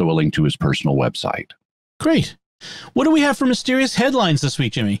 and also a link to his personal website. Great. What do we have for mysterious headlines this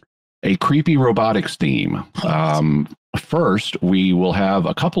week, Jimmy? A creepy robotics theme. First, we will have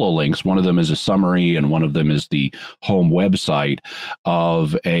a couple of links. One of them is a summary, and one of them is the home website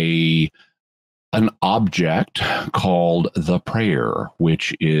of an object called the Prayer,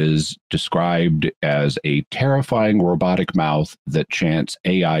 which is described as a terrifying robotic mouth that chants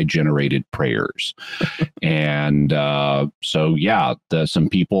AI-generated prayers. And some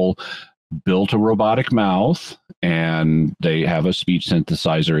people built a robotic mouth, and they have a speech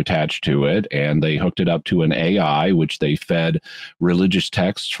synthesizer attached to it, and they hooked it up to an AI, which they fed religious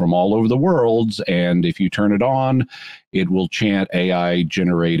texts from all over the world. And if you turn it on, it will chant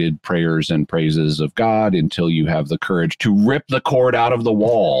AI-generated prayers and praises of God until you have the courage to rip the cord out of the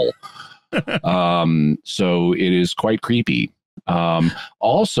wall. So it is quite creepy.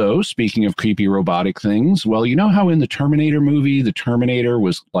 Also, speaking of creepy robotic things, well, you know how in the Terminator movie, the Terminator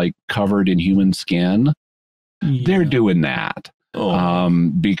was like covered in human skin? Yeah. They're doing that.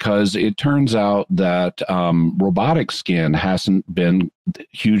 Because it turns out that robotic skin hasn't been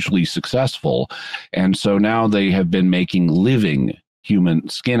hugely successful. And so now they have been making living human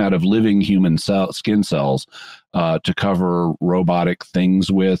skin out of living human skin cells to cover robotic things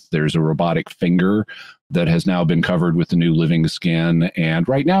with. There's a robotic finger that has now been covered with the new living skin. And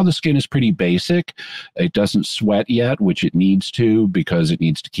right now the skin is pretty basic. It doesn't sweat yet, which it needs to because it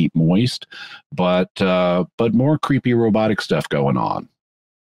needs to keep moist. But more creepy robotic stuff going on.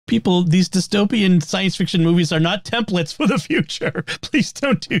 People, these dystopian science fiction movies are not templates for the future. Please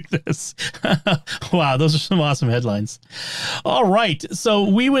don't do this. Wow, those are some awesome headlines. All right, so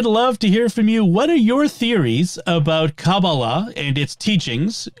we would love to hear from you. What are your theories about Kabbalah and its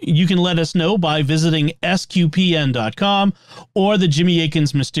teachings? You can let us know by visiting sqpn.com or the Jimmy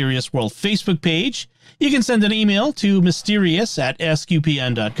Akin's Mysterious World Facebook page. You can send an email to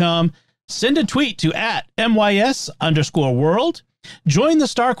mysterious@sqpn.com. Send a tweet to @MYS_world. Join the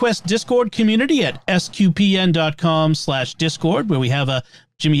StarQuest Discord community at sqpn.com/Discord, where we have a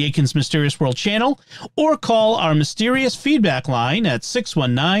Jimmy Akin's Mysterious World channel, or call our mysterious feedback line at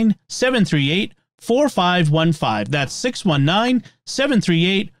 619-738-4515. That's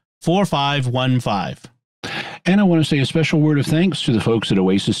 619-738-4515. And I want to say a special word of thanks to the folks at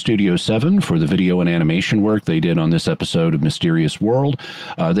Oasis Studio 7 for the video and animation work they did on this episode of Mysterious World.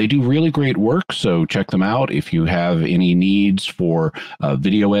 They do really great work, so check them out if you have any needs for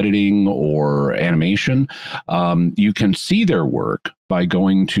video editing or animation. You can see their work by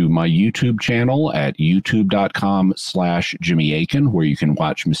going to my YouTube channel at youtube.com/Jimmy Akin, where you can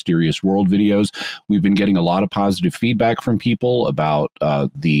watch Mysterious World videos. We've been getting a lot of positive feedback from people about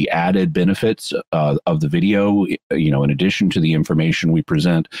the added benefits of the video. In addition to the information we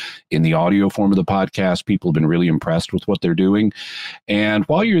present in the audio form of the podcast, people have been really impressed with what they're doing. And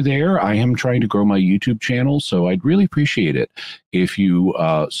while you're there, I am trying to grow my YouTube channel, so I'd really appreciate it if you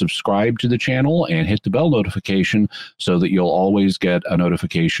subscribe to the channel and hit the bell notification so that you'll always get a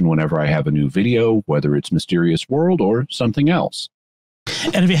notification whenever I have a new video, whether it's Mysterious World or something else.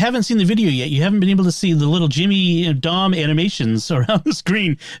 And if you haven't seen the video yet, you haven't been able to see the little Jimmy and Dom animations around the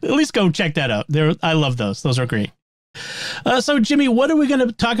screen, at least go check that out. I love those. Those are great. So, Jimmy, what are we going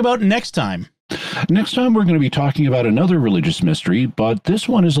to talk about next time? Next time, we're going to be talking about another religious mystery, but this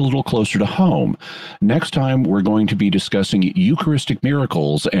one is a little closer to home. Next time, we're going to be discussing Eucharistic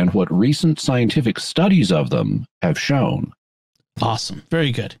miracles and what recent scientific studies of them have shown. Awesome.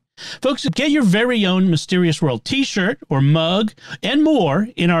 Very good. Folks, get your very own Mysterious World t-shirt or mug and more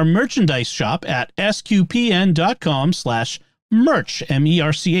in our merchandise shop at sqpn.com/merch,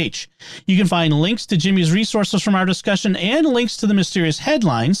 M-E-R-C-H. You can find links to Jimmy's resources from our discussion and links to the mysterious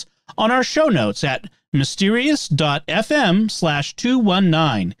headlines on our show notes at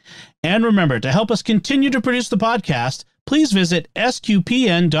mysterious.fm/219. And remember, to help us continue to produce the podcast, please visit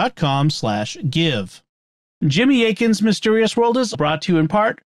sqpn.com/give. Jimmy Akin's Mysterious World is brought to you in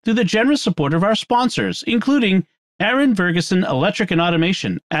part through the generous support of our sponsors, including Aaron Ferguson Electric and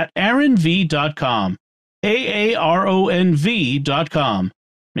Automation at aaronv.com, AARONV.com,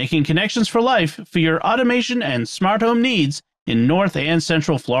 making connections for life for your automation and smart home needs in North and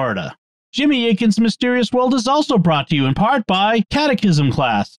Central Florida. Jimmy Akin's Mysterious World is also brought to you in part by Catechism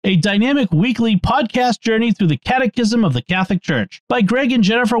Class, a dynamic weekly podcast journey through the Catechism of the Catholic Church by Greg and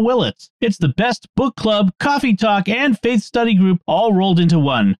Jennifer Willits. It's the best book club, coffee talk, and faith study group all rolled into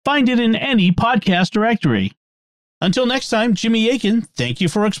one. Find it in any podcast directory. Until next time, Jimmy Akin, thank you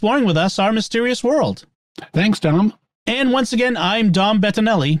for exploring with us our mysterious world. Thanks, Dom. And once again, I'm Dom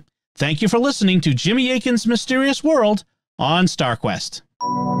Bettinelli. Thank you for listening to Jimmy Akin's Mysterious World on StarQuest.